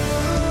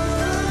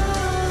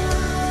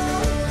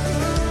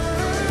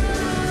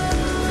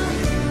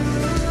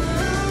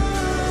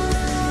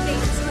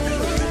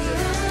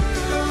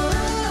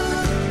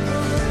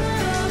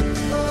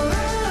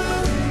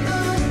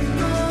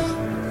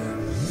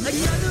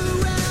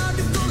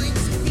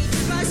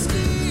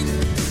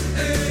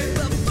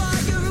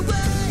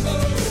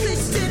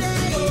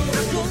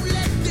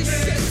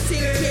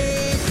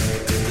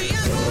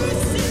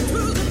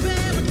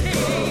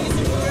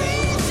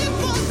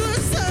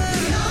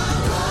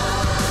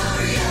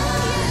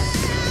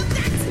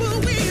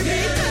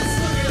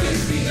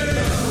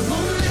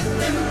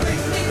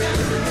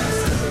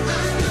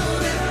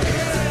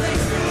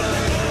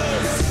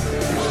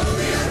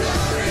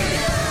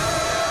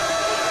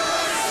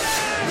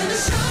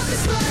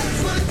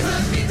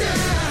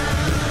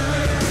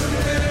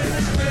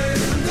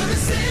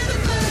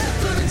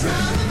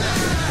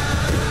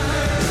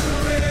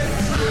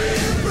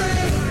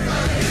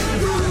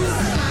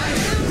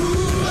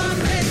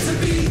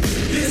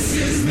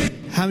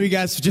 How many of you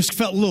guys just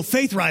felt a little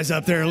faith rise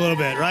up there a little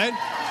bit, right?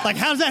 Like,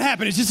 how does that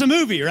happen? It's just a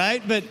movie,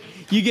 right? But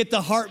you get the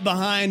heart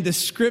behind the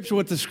scripture,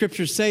 what the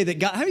scriptures say. That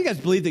God, how do you guys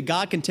believe that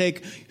God can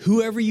take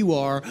whoever you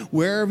are,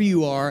 wherever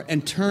you are,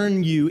 and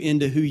turn you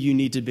into who you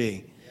need to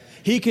be?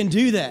 He can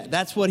do that.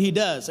 That's what he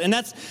does. And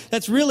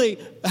that's really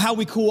how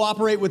we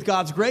cooperate with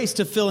God's grace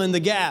to fill in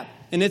the gap.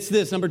 And it's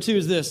this. Number 2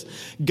 is this.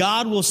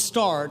 God will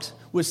start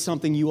with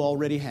something you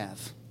already have.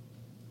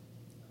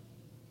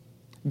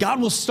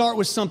 God will start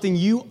with something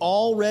you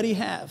already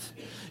have.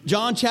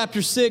 John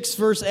chapter 6,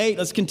 verse 8.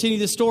 Let's continue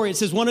the story. It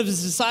says, one of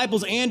his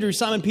disciples, Andrew,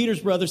 Simon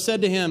Peter's brother,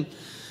 said to him,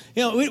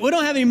 we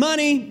don't have any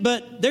money,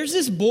 but there's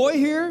this boy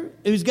here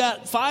who's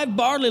got 5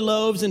 barley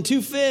loaves and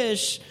 2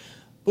 fish.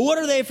 But what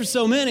are they for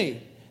so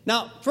many?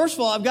 Now, first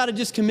of all, I've got to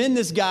just commend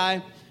this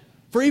guy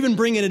for even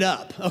bringing it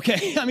up,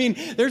 okay? I mean,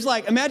 there's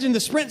imagine the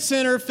Sprint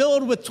Center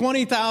filled with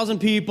 20,000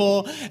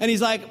 people, and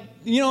he's like,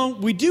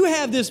 we do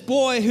have this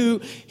boy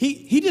who,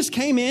 he just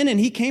came in and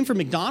he came from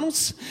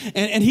McDonald's,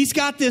 and he's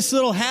got this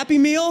little Happy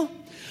Meal,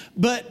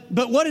 but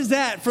what is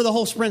that for the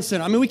whole Sprint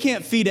Center? I mean, we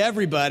can't feed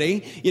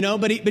everybody,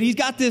 but he's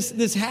got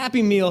this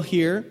Happy Meal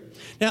here.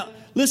 Now,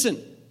 listen,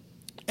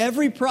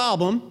 every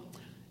problem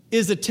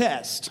is a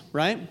test,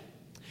 right?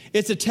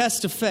 It's a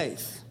test of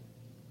faith.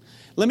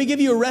 Let me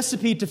give you a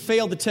recipe to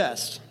fail the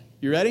test.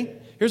 You ready?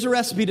 Here's a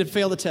recipe to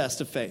fail the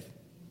test of faith.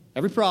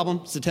 Every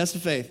problem is a test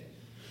of faith.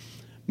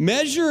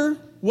 Measure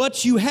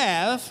what you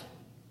have,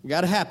 you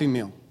got a Happy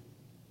Meal,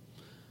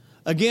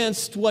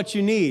 against what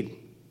you need,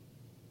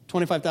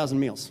 25,000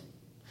 meals.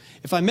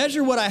 If I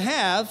measure what I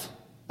have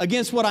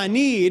against what I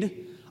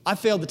need, I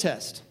failed the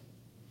test.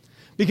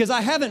 Because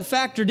I haven't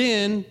factored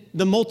in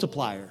the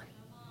multiplier.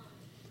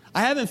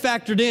 I haven't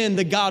factored in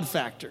the God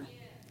factor.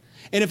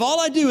 And if all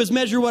I do is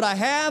measure what I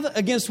have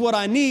against what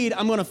I need,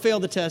 I'm going to fail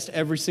the test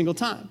every single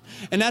time.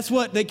 And that's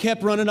what they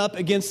kept running up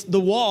against the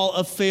wall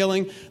of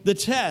failing the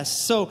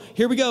test. So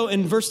here we go.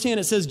 In verse 10,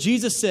 it says,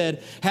 Jesus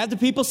said, have the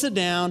people sit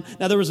down.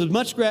 Now there was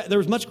much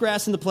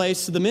grass in the place,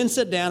 so the men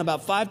sat down,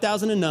 about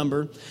 5,000 in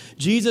number.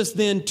 Jesus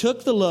then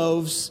took the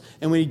loaves,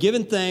 and when he'd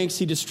given thanks,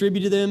 he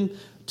distributed them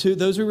to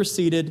those who were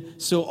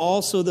seated, so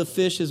also the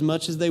fish as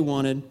much as they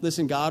wanted.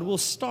 Listen, God will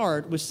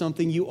start with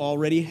something you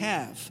already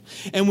have.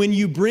 And when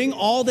you bring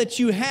all that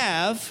you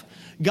have,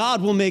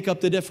 God will make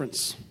up the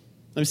difference.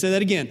 Let me say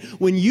that again.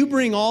 When you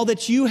bring all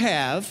that you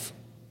have,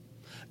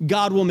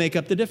 God will make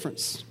up the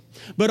difference.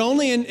 But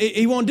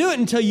he won't do it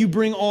until you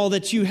bring all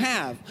that you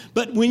have.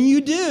 But when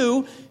you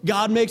do,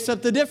 God makes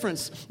up the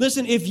difference.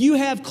 Listen, if you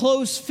have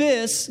closed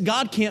fists,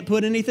 God can't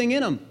put anything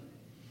in them.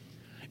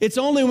 It's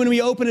only when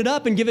we open it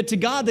up and give it to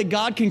God that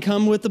God can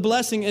come with the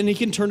blessing and he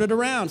can turn it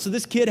around. So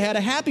this kid had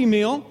a Happy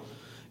Meal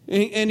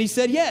and he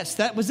said, yes,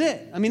 that was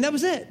it. I mean, that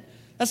was it.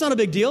 That's not a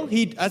big deal.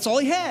 That's all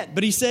he had,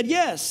 but he said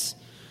yes.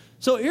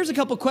 So here's a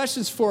couple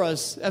questions for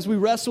us as we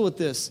wrestle with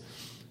this.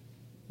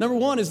 Number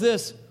one is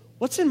this: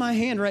 what's in my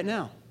hand right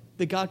now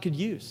that God could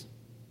use?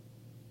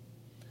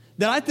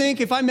 That I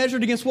think if I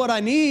measured against what I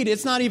need,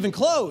 it's not even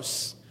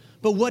close.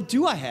 But what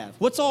do I have?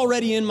 What's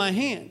already in my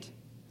hand?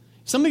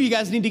 Some of you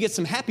guys need to get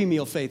some Happy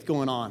Meal faith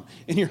going on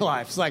in your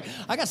life. It's like,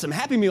 I got some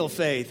Happy Meal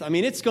faith. I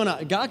mean,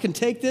 God can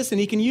take this and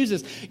he can use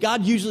this.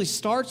 God usually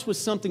starts with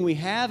something we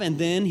have and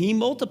then he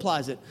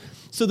multiplies it.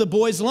 So the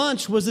boys'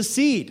 lunch was a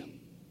seed.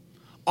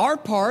 Our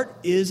part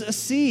is a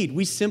seed.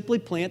 We simply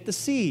plant the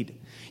seed.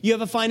 You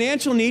have a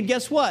financial need,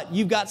 guess what?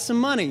 You've got some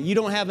money. You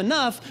don't have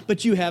enough,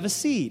 but you have a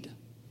seed.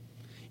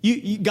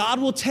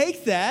 God will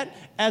take that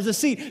as a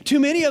seed.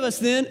 Too many of us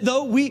then,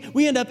 though,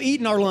 we end up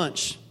eating our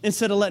lunch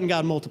instead of letting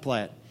God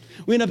multiply it.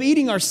 We end up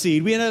eating our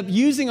seed. We end up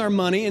using our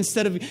money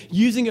instead of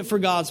using it for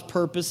God's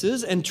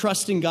purposes and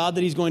trusting God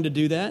that he's going to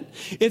do that.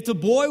 If the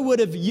boy would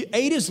have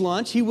ate his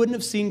lunch, he wouldn't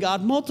have seen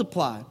God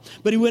multiply.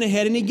 But he went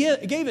ahead and he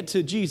gave it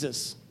to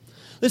Jesus.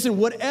 Listen,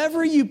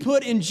 whatever you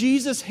put in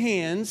Jesus'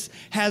 hands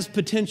has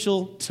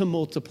potential to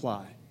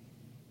multiply.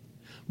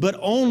 But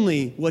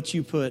only what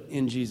you put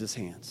in Jesus'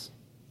 hands.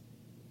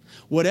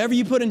 Whatever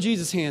you put in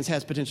Jesus' hands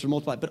has potential to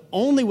multiply, but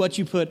only what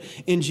you put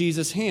in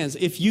Jesus' hands.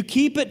 If you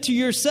keep it to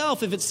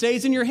yourself, if it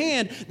stays in your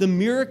hand, the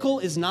miracle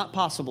is not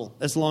possible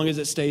as long as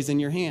it stays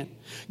in your hand.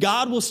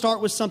 God will start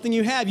with something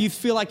you have. You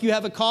feel like you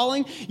have a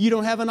calling, you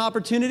don't have an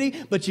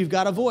opportunity, but you've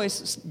got a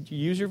voice.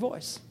 Use your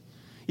voice.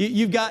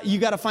 You've got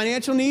a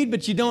financial need,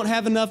 but you don't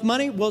have enough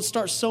money. Well,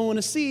 start sowing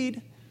a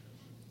seed.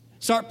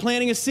 Start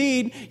planting a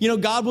seed.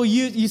 God will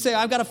use, you say,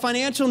 I've got a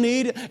financial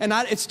need and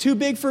it's too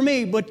big for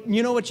me. But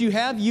you know what you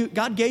have?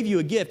 God gave you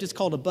a gift. It's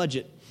called a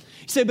budget.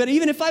 You say, but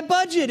even if I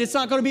budget, it's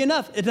not going to be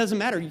enough. It doesn't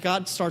matter.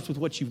 God starts with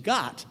what you've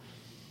got.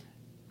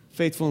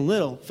 Faithful in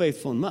little,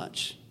 faithful in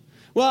much.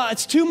 Well,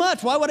 it's too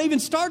much. Why would I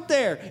even start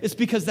there? It's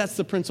because that's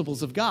the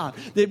principles of God.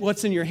 That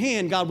what's in your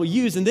hand, God will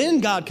use. And then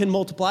God can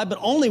multiply, but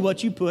only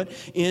what you put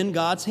in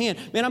God's hand.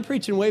 Man, I'm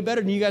preaching way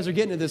better than you guys are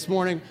getting it this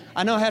morning.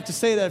 I know I have to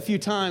say that a few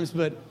times,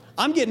 but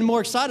I'm getting more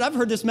excited. I've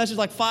heard this message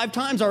like 5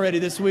 times already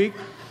this week.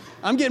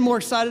 I'm getting more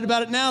excited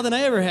about it now than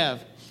I ever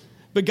have.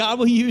 But God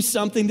will use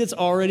something that's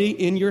already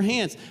in your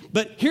hands.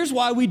 But here's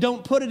why we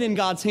don't put it in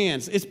God's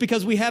hands. It's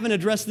because we haven't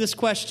addressed this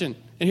question.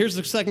 And here's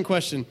the second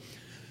question.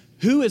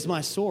 Who is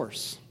my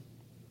source?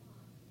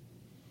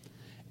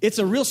 It's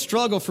a real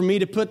struggle for me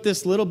to put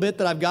this little bit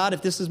that I've got,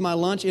 if this is my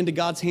lunch, into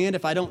God's hand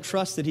if I don't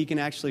trust that he can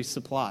actually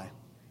supply.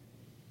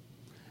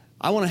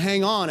 I want to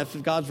hang on if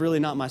God's really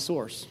not my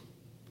source.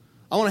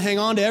 I want to hang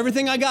on to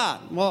everything I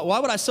got. Well, why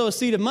would I sow a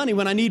seed of money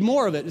when I need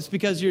more of it? It's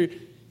because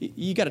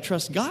you got to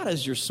trust God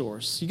as your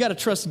source. You got to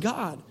trust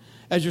God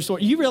as your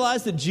source. You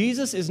realize that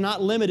Jesus is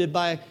not limited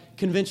by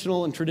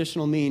conventional and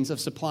traditional means of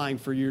supplying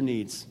for your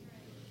needs.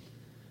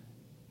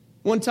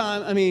 One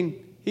time, I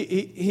mean,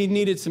 he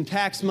needed some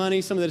tax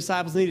money. Some of the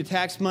disciples needed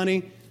tax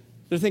money.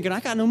 They're thinking, I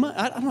got no money.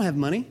 I don't have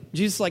money.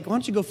 Jesus is like, why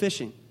don't you go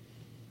fishing?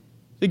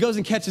 He goes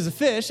and catches a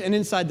fish, and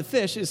inside the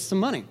fish is some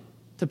money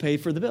to pay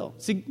for the bill.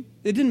 See,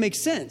 it didn't make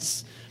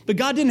sense. But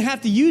God didn't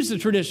have to use the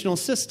traditional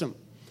system.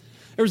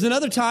 There was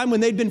another time when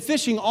they'd been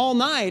fishing all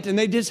night, and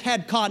they just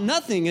had caught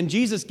nothing, and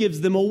Jesus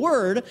gives them a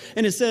word,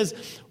 and it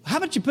says, how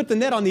about you put the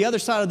net on the other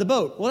side of the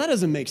boat? Well, that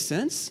doesn't make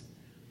sense.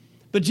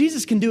 But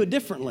Jesus can do it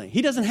differently.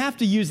 He doesn't have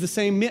to use the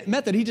same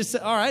method. He just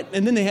said, all right,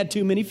 and then they had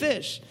too many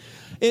fish.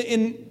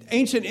 In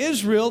ancient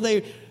Israel,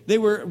 they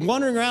were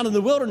wandering around in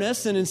the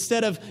wilderness, and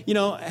instead of,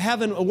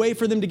 having a way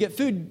for them to get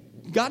food,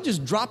 God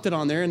just dropped it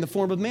on there in the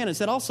form of manna and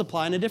said, I'll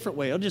supply in a different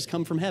way. It'll just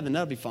come from heaven.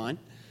 That'll be fine.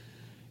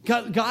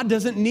 God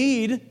doesn't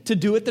need to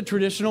do it the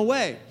traditional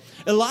way.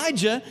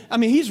 Elijah,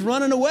 he's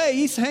running away.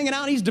 He's hanging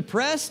out. He's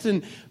depressed,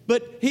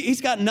 but he's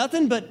got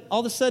nothing. But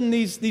all of a sudden,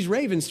 these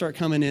ravens start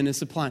coming in and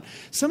supplying.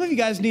 Some of you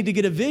guys need to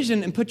get a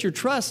vision and put your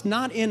trust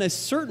not in a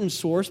certain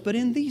source, but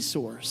in the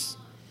source.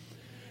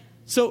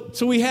 So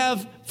we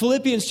have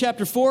Philippians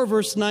chapter 4,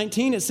 verse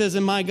 19. It says,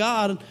 and my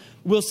God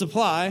will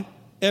supply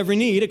every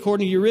need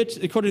according to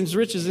his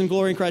riches and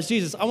glory in Christ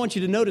Jesus. I want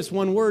you to notice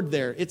one word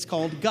there. It's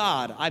called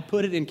God. I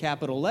put it in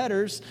capital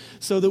letters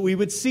so that we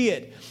would see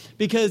it.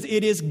 Because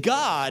it is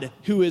God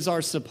who is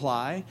our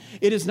supply.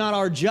 It is not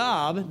our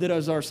job that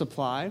is our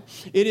supply.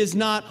 It's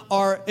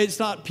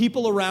not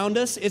people around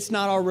us. It's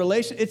not our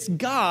relation. It's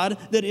God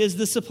that is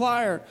the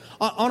supplier.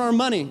 On our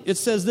money, it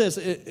says this.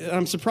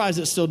 I'm surprised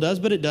it still does,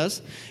 but it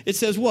does. It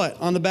says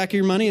what? On the back of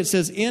your money, it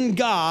says, in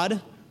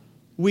God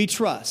we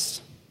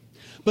trust.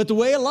 But the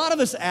way a lot of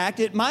us act,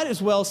 it might as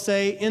well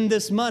say, in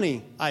this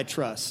money I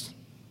trust.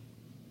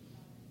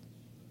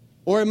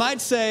 Or it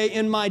might say,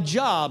 in my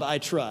job I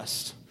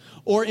trust.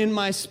 Or in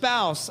my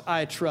spouse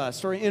I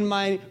trust. Or in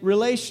my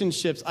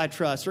relationships I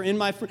trust. Or in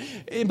my...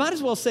 It might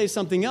as well say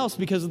something else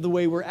because of the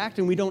way we're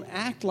acting. We don't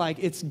act like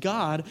it's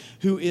God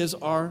who is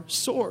our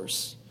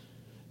source.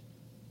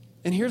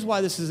 And here's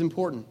why this is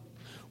important.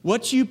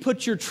 What you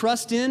put your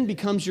trust in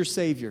becomes your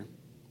savior.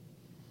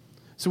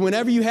 So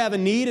whenever you have a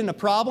need and a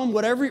problem,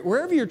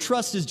 wherever your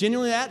trust is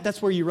genuinely at,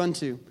 that's where you run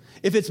to.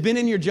 If it's been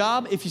in your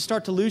job, if you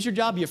start to lose your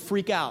job, you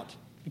freak out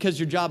because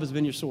your job has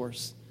been your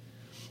source.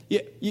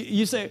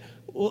 You say,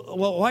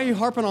 well, why are you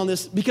harping on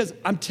this? Because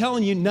I'm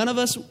telling you, none of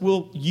us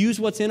will use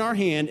what's in our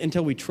hand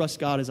until we trust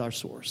God as our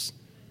source.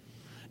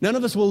 None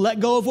of us will let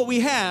go of what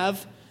we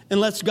have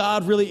unless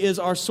God really is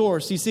our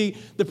source. You see,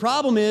 the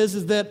problem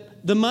is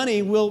that the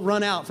money will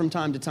run out from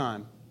time to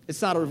time.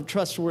 It's not a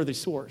trustworthy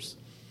source.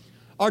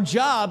 Our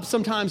job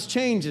sometimes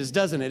changes,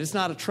 doesn't it? It's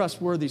not a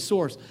trustworthy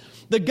source.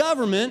 The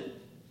government,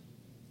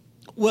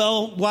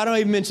 well, why do I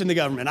even mention the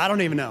government? I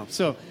don't even know.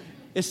 So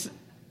it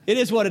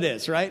is what it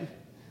is, right?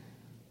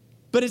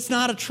 But it's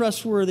not a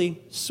trustworthy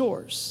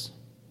source.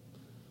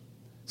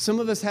 Some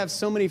of us have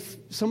so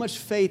much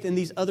faith in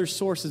these other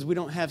sources, we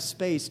don't have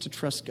space to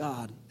trust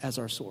God as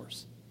our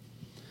source.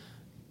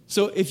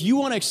 So if you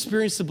want to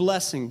experience the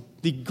blessing,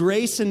 the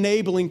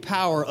grace-enabling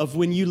power of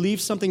when you leave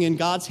something in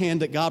God's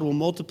hand that God will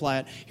multiply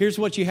it, here's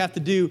what you have to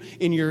do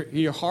in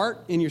your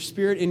heart, in your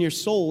spirit, in your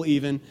soul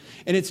even,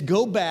 and it's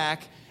go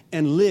back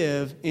and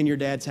live in your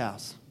dad's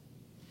house.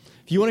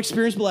 If you want to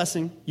experience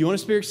blessing, you want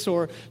to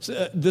experience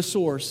the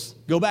source,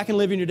 go back and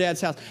live in your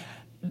dad's house.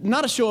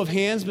 Not a show of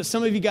hands, but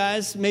some of you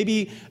guys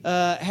maybe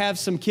have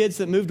some kids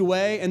that moved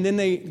away and then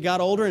they got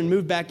older and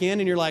moved back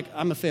in and you're like,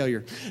 I'm a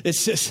failure.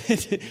 It's just,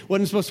 it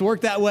wasn't supposed to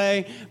work that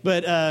way.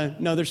 But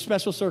no, there's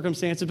special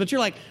circumstances. But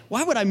you're like,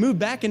 why would I move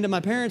back into my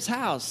parents'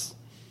 house?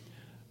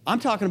 I'm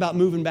talking about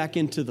moving back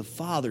into the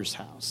Father's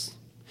house.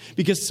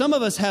 Because some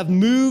of us have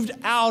moved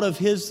out of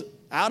his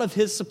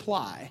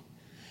supply.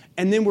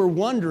 And then we're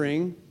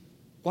wondering,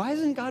 why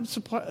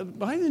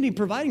isn't he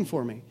providing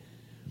for me?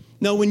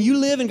 No, when you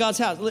live in God's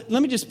house, let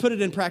me just put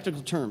it in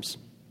practical terms.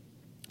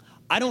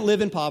 I don't live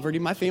in poverty.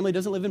 My family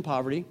doesn't live in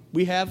poverty.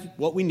 We have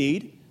what we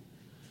need.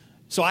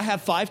 So I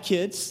have 5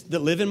 kids that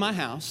live in my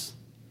house.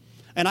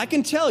 And I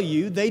can tell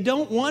you, they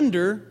don't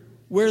wonder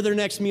where their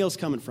next meal's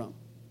coming from.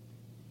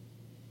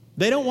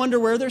 They don't wonder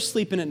where they're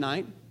sleeping at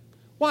night.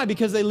 Why?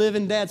 Because they live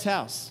in Dad's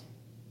house.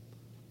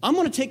 I'm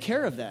going to take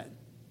care of that.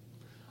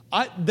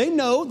 They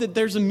know that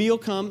there's a meal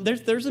coming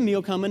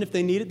if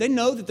they need it. They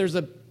know that there's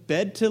a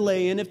bed to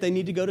lay in if they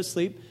need to go to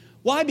sleep.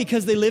 Why?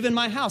 Because they live in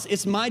my house.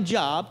 It's my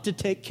job to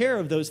take care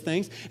of those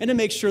things and to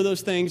make sure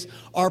those things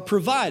are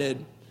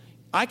provided.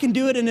 I can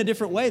do it in a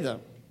different way, though.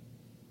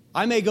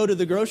 I may go to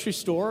the grocery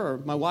store, or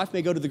my wife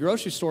may go to the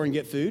grocery store and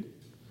get food,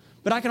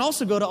 but I can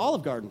also go to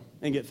Olive Garden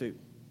and get food.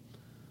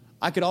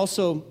 I could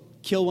also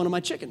kill one of my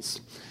chickens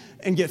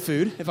and get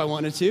food if I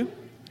wanted to.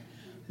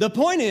 The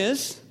point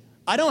is,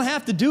 I don't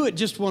have to do it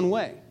just one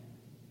way.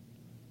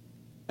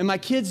 And my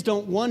kids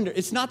don't wonder.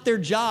 It's not their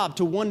job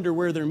to wonder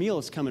where their meal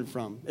is coming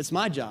from. It's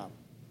my job.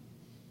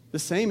 The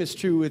same is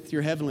true with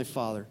your Heavenly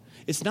Father.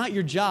 It's not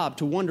your job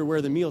to wonder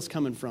where the meal's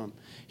coming from.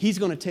 He's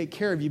going to take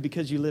care of you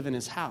because you live in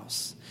His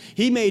house.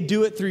 He may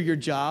do it through your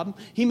job.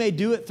 He may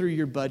do it through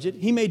your budget.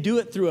 He may do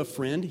it through a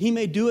friend. He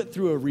may do it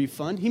through a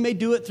refund. He may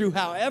do it through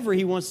however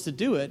He wants to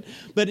do it.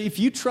 But if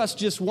you trust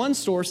just one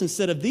source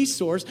instead of the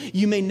source,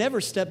 you may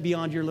never step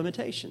beyond your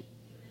limitation.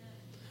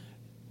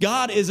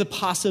 God is a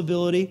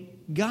possibility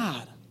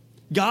God.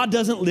 God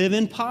doesn't live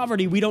in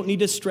poverty. We don't need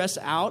to stress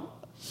out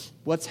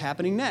what's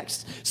happening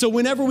next. So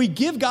whenever we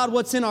give God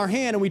what's in our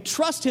hand and we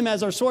trust Him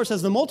as our source,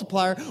 as the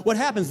multiplier, what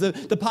happens?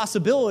 The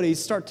possibilities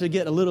start to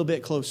get a little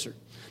bit closer.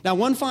 Now,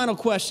 one final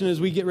question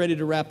as we get ready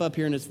to wrap up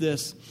here, and it's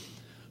this.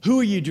 Who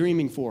are you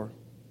dreaming for?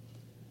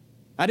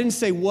 I didn't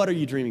say what are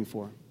you dreaming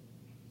for.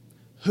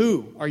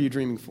 Who are you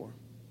dreaming for?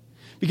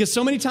 Because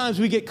so many times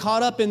we get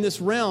caught up in this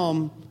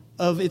realm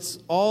of it's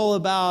all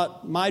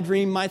about my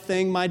dream, my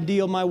thing, my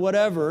deal, my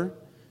whatever.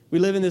 We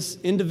live in this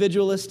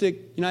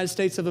individualistic United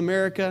States of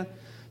America.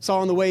 Saw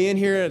on the way in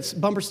here, a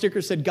bumper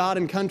sticker said God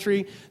and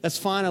country. That's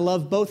fine. I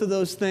love both of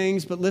those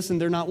things. But listen,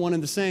 they're not one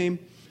and the same.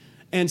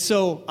 And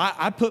so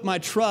I put my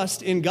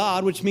trust in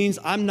God, which means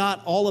I'm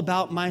not all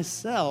about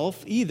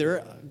myself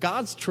either.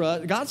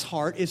 God's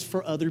heart is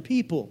for other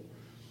people.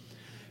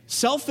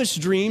 Selfish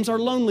dreams are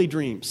lonely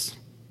dreams.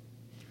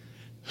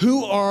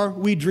 Who are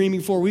we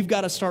dreaming for? We've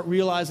got to start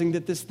realizing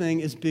that this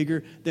thing is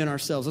bigger than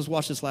ourselves. Let's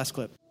watch this last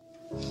clip.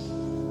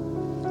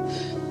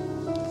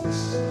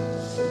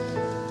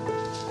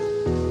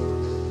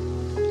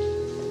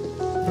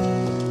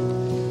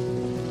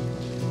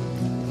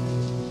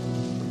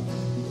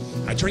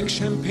 I drank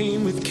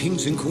champagne with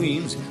kings and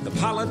queens. The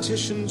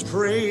politicians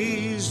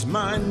praised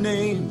my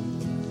name.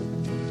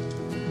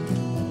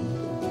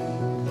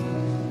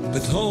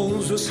 But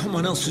those were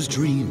someone else's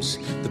dreams,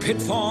 the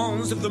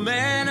pitfalls of the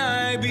man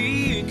I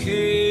became.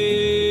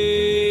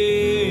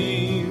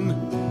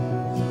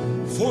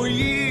 For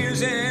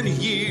years and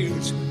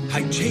years,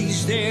 I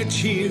chased their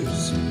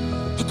cheers,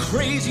 a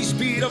crazy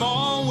speed of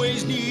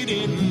always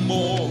needing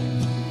more.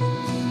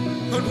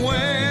 But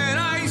when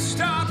I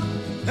stop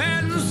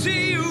and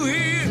see you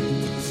here,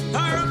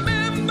 I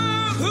remember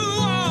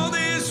who all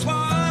this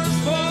was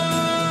for.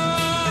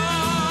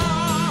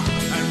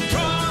 And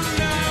from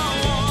now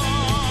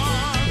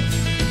on,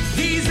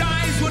 these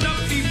eyes will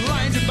not be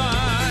blinded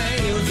by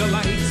the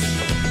lights.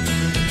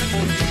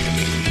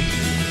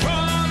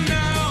 From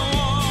now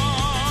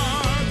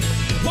on,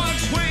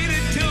 what's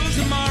waited till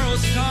tomorrow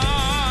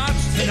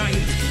starts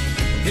tonight.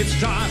 It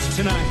starts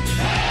tonight.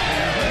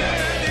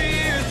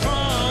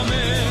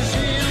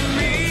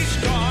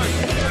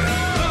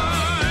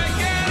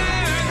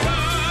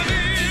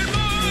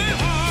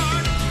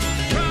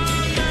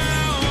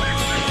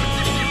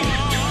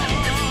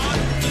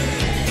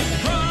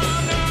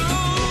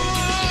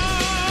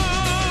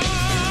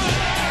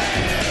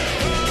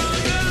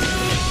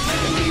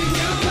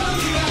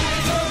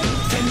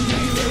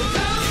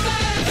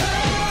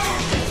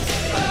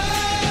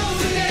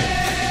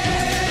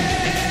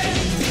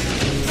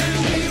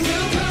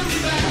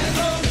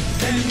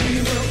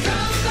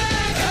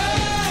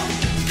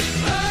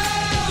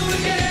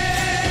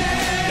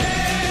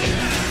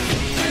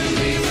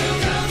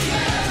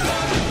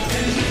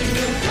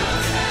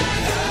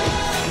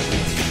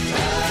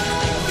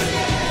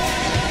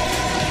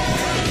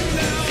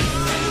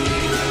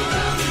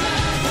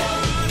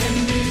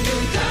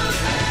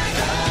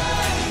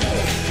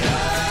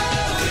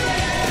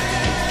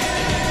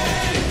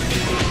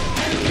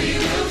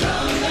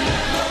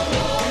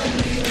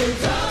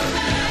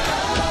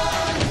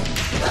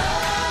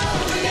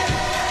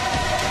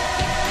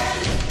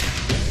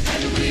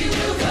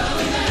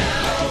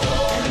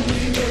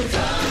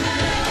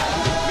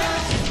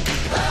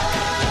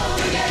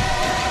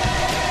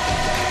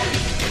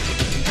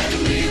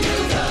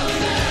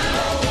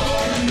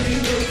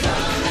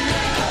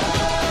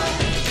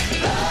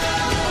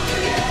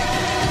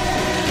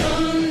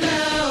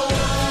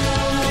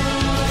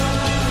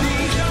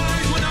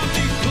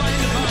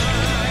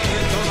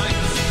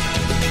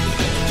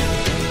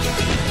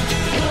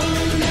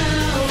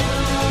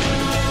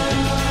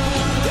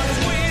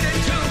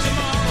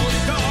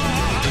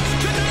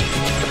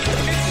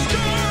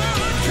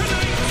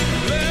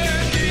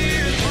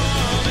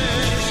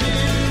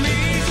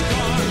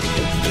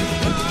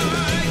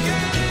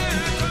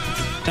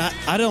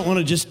 I don't want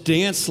to just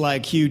dance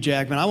like Hugh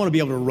Jackman. I want to be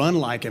able to run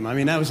like him. I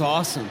mean, that was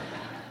awesome.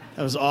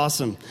 That was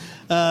awesome.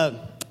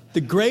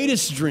 The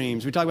greatest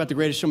dreams, we talk about the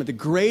greatest showman, the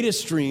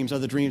greatest dreams are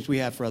the dreams we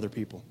have for other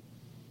people.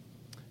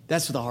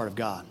 That's the heart of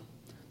God.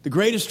 The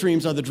greatest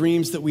dreams are the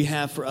dreams that we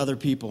have for other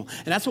people.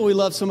 And that's what we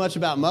love so much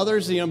about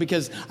mothers,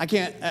 because I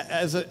can't,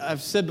 as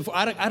I've said before,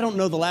 I don't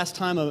know the last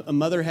time a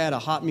mother had a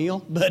hot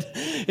meal, but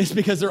it's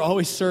because they're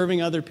always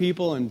serving other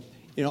people and,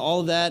 all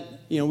of that,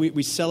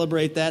 we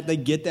celebrate that. They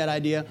get that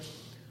idea.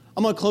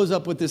 I'm going to close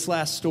up with this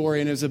last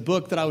story, and it was a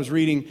book that I was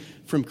reading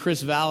from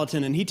Chris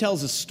Valentin, and he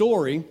tells a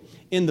story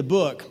in the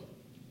book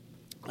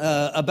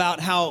about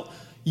how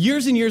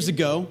years and years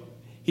ago,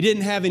 he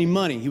didn't have any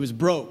money. He was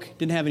broke,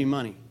 didn't have any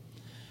money.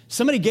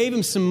 Somebody gave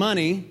him some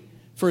money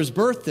for his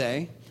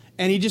birthday,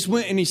 And he just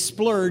went and he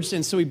splurged,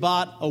 and so he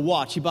bought a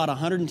watch. He bought a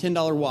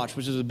 $110 watch,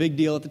 which was a big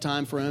deal at the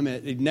time for him.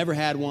 He'd never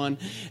had one,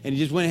 and he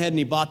just went ahead and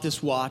he bought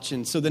this watch.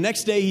 And so the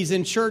next day he's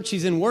in church,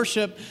 he's in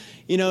worship,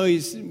 you know,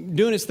 he's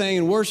doing his thing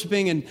and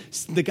worshiping, and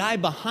the guy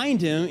behind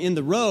him in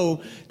the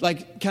row,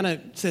 like, kind of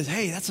says,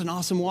 hey, that's an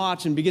awesome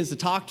watch, and begins to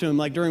talk to him,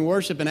 like, during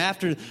worship. And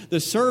after the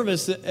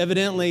service,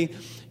 evidently,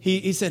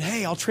 he said,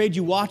 hey, I'll trade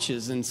you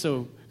watches. And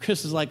so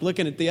Chris is like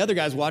looking at the other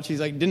guy's watch. He's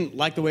like, didn't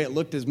like the way it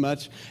looked as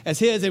much as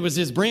his. It was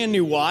his brand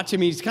new watch. I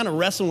mean, he's kind of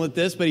wrestling with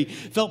this, but he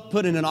felt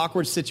put in an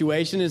awkward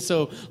situation. And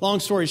so, long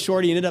story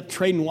short, he ended up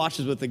trading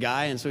watches with the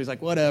guy. And so he's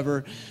like,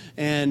 whatever.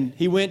 And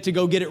he went to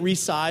go get it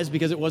resized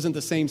because it wasn't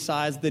the same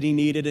size that he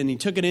needed. And he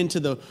took it into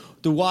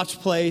the watch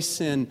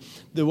place. And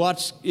the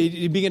watch,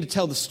 he began to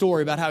tell the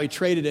story about how he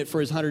traded it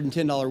for his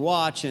 $110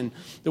 watch. And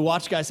the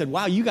watch guy said,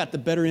 wow, you got the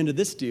better end of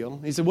this deal.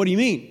 He said, what do you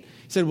mean?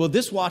 He said, well,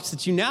 this watch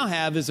that you now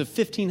have is a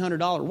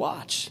 $1,500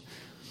 watch.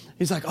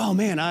 He's like, oh,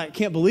 man, I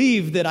can't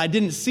believe that I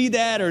didn't see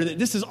that, or that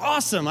this is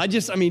awesome.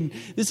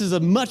 This is a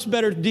much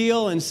better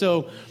deal. And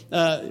so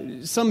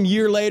some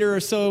year later or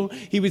so,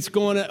 he was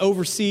going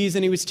overseas,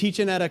 and he was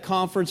teaching at a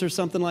conference or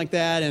something like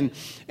that.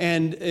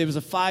 And it was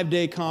a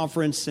 5-day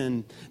conference,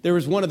 and there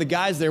was one of the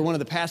guys there, one of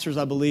the pastors,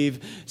 I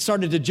believe,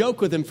 started to joke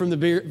with him from the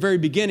very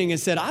beginning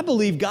and said, I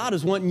believe God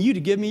is wanting you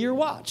to give me your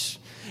watch.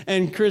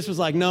 And Chris was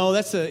like, no,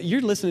 you're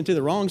listening to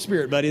the wrong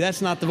spirit, buddy.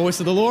 That's not the voice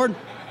of the Lord.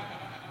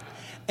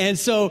 And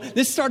so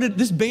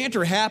this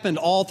banter happened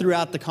all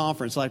throughout the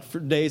conference, like for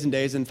days and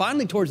days. And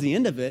finally, towards the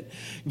end of it,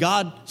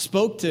 God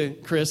spoke to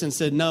Chris and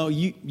said, no,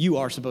 you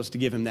are supposed to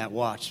give him that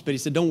watch. But he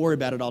said, don't worry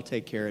about it. I'll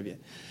take care of you.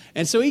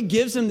 And so he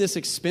gives him this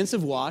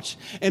expensive watch.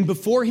 And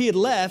before he had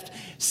left,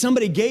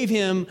 somebody gave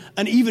him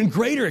an even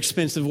greater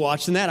expensive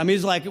watch than that. I mean,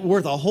 it's like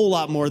worth a whole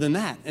lot more than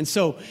that. And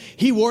so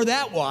he wore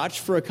that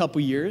watch for a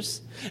couple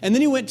years. And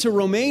then he went to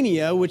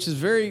Romania, which is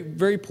very,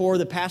 very poor.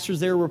 The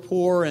pastors there were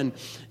poor. And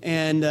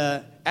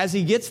as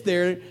he gets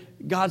there,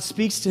 God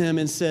speaks to him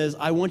and says,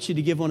 I want you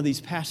to give one of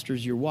these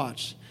pastors your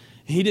watch.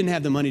 And he didn't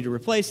have the money to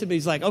replace it, but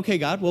he's like, okay,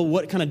 God, well,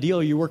 what kind of deal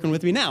are you working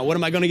with me now? What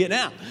am I going to get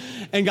now?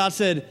 And God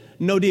said,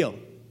 no deal.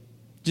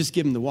 Just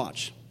give him the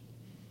watch.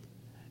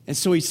 And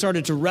so he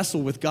started to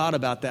wrestle with God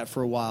about that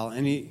for a while.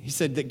 And he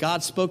said that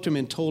God spoke to him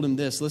and told him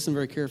this. Listen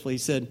very carefully. He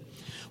said,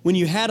 when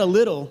you had a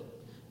little,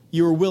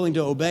 you were willing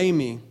to obey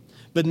me.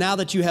 But now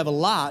that you have a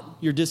lot,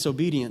 you're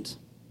disobedient.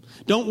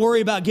 Don't worry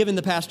about giving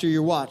the pastor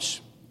your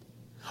watch.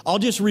 I'll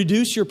just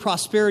reduce your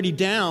prosperity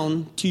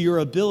down to your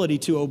ability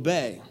to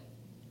obey.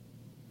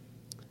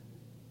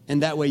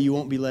 And that way you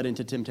won't be led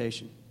into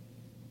temptation.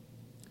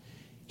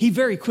 He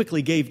very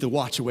quickly gave the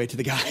watch away to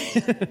the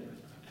guy.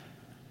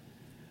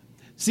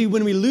 See,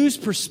 when we lose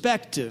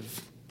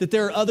perspective that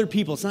there are other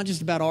people, it's not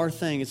just about our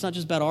thing, it's not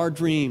just about our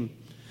dream.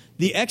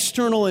 The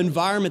external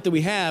environment that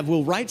we have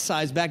will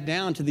right-size back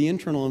down to the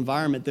internal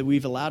environment that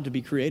we've allowed to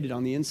be created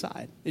on the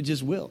inside. It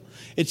just will.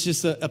 It's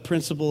just a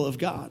principle of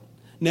God.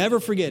 Never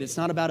forget, it's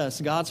not about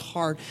us. God's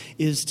heart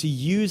is to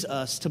use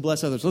us to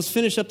bless others. Let's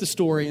finish up the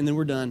story and then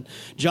we're done.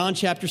 John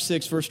chapter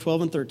 6, verse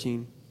 12 and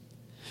 13.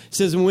 It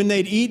says, and when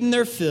they'd eaten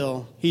their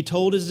fill, he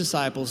told his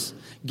disciples,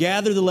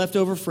 gather the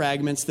leftover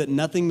fragments that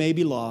nothing may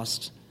be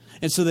lost.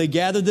 And so they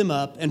gathered them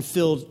up and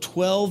filled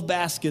 12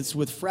 baskets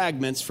with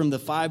fragments from the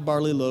 5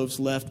 barley loaves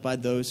left by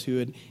those who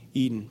had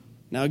eaten.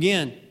 Now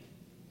again,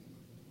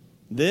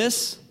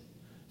 this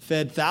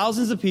fed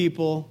thousands of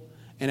people,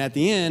 and at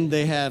the end,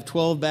 they have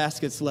 12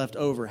 baskets left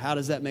over. How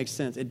does that make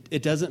sense?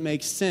 It doesn't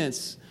make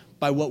sense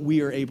by what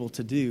we are able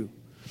to do.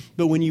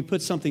 But when you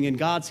put something in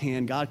God's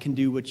hand, God can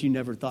do what you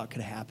never thought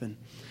could happen.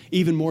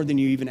 Even more than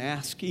you even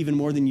ask, even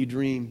more than you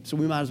dream. So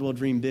we might as well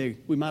dream big.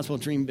 We might as well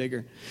dream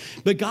bigger.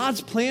 But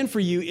God's plan for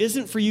you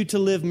isn't for you to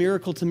live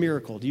miracle to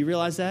miracle. Do you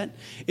realize that?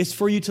 It's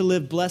for you to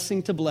live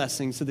blessing to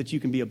blessing so that you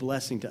can be a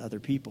blessing to other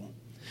people.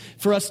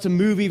 For us to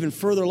move even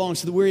further along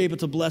so that we're able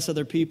to bless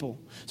other people.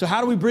 So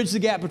how do we bridge the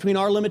gap between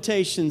our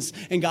limitations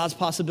and God's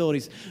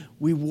possibilities?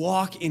 We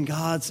walk in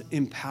God's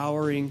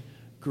empowering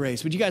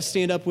grace. Would you guys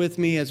stand up with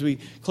me as we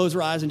close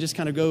our eyes and just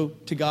kind of go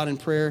to God in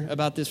prayer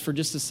about this for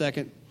just a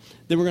second?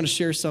 Then we're going to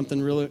share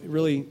something really,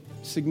 really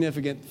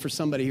significant for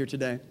somebody here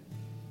today.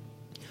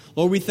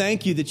 Lord, we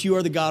thank you that you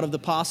are the God of the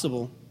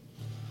possible.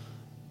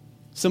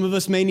 Some of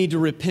us may need to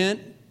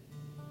repent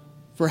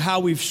for how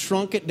we've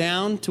shrunk it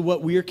down to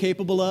what we are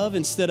capable of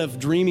instead of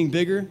dreaming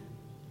bigger.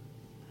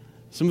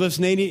 Some of us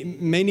may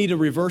need a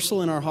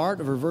reversal in our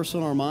heart, a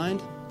reversal in our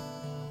mind.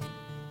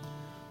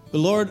 But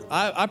Lord,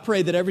 I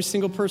pray that every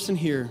single person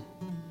here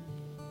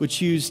would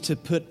choose to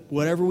put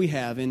whatever we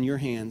have in your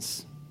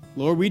hands.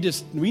 Lord,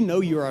 we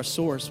know you're our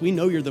source. We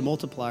know you're the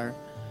multiplier.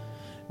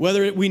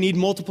 Whether we need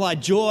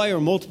multiplied joy or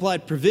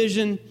multiplied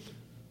provision,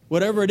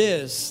 whatever it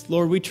is,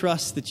 Lord, we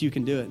trust that you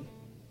can do it.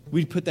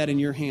 We put that in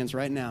your hands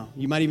right now.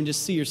 You might even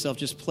just see yourself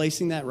just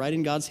placing that right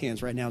in God's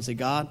hands right now and say,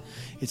 God,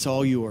 it's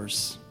all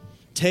yours.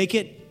 Take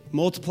it,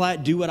 multiply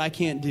it, do what I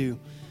can't do.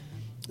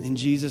 In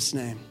Jesus'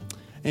 name.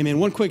 Amen.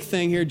 One quick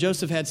thing here.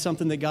 Joseph had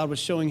something that God was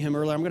showing him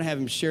earlier. I'm going to have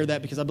him share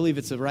that because I believe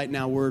it's a right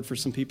now word for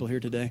some people here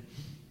today.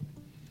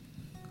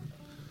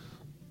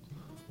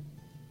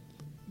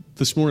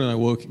 This morning I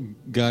woke,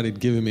 God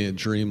had given me a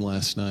dream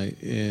last night,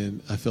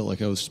 and I felt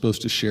like I was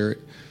supposed to share it.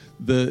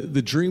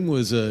 The dream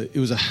was it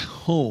was a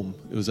home,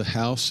 it was a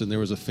house, and there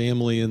was a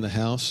family in the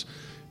house,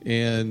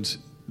 and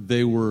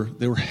they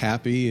were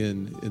happy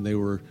and they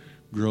were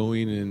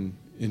growing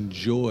in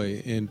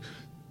joy. And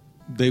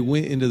they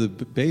went into the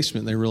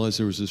basement, and they realized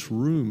there was this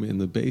room in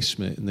the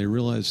basement, and they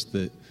realized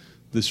that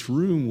this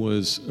room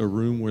was a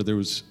room where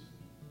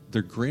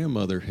their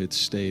grandmother had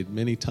stayed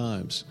many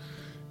times.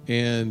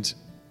 And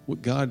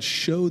what God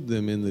showed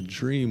them in the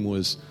dream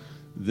was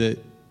that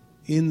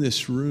in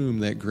this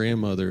room, that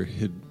grandmother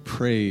had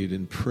prayed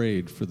and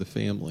prayed for the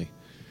family,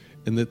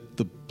 and that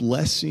the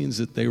blessings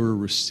that they were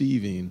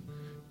receiving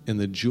and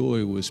the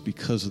joy was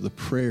because of the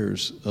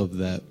prayers of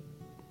that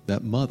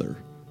mother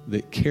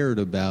that cared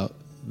about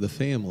the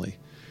family.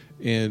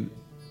 And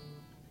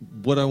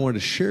what I wanted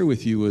to share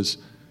with you was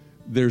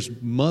there's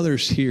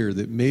mothers here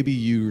that maybe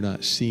you're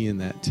not seeing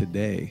that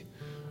today,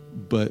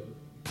 but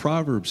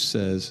Proverbs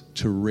says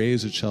to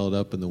raise a child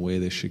up in the way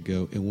they should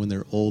go, and when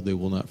they're old, they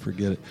will not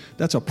forget it.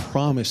 That's a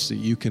promise that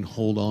you can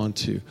hold on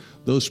to.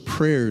 Those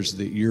prayers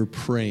that you're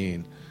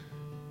praying,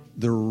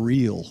 they're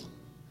real,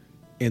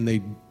 and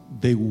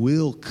they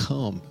will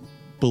come.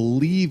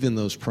 Believe in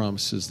those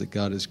promises that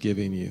God is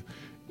giving you,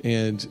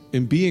 and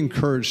be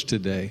encouraged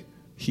today.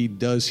 He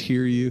does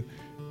hear you,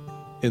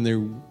 and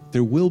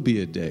there will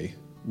be a day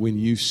when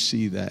you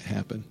see that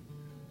happen.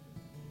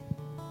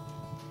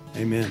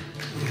 Amen.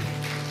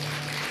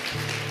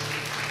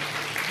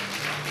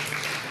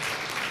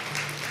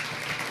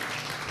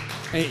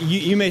 Hey,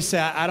 you may say,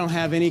 I don't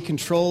have any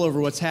control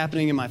over what's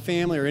happening in my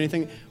family or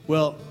anything.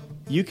 Well,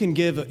 you can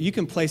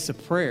place a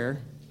prayer.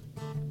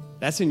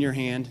 That's in your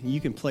hand. You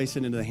can place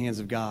it into the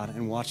hands of God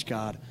and watch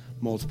God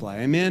multiply.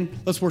 Amen?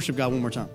 Let's worship God one more time.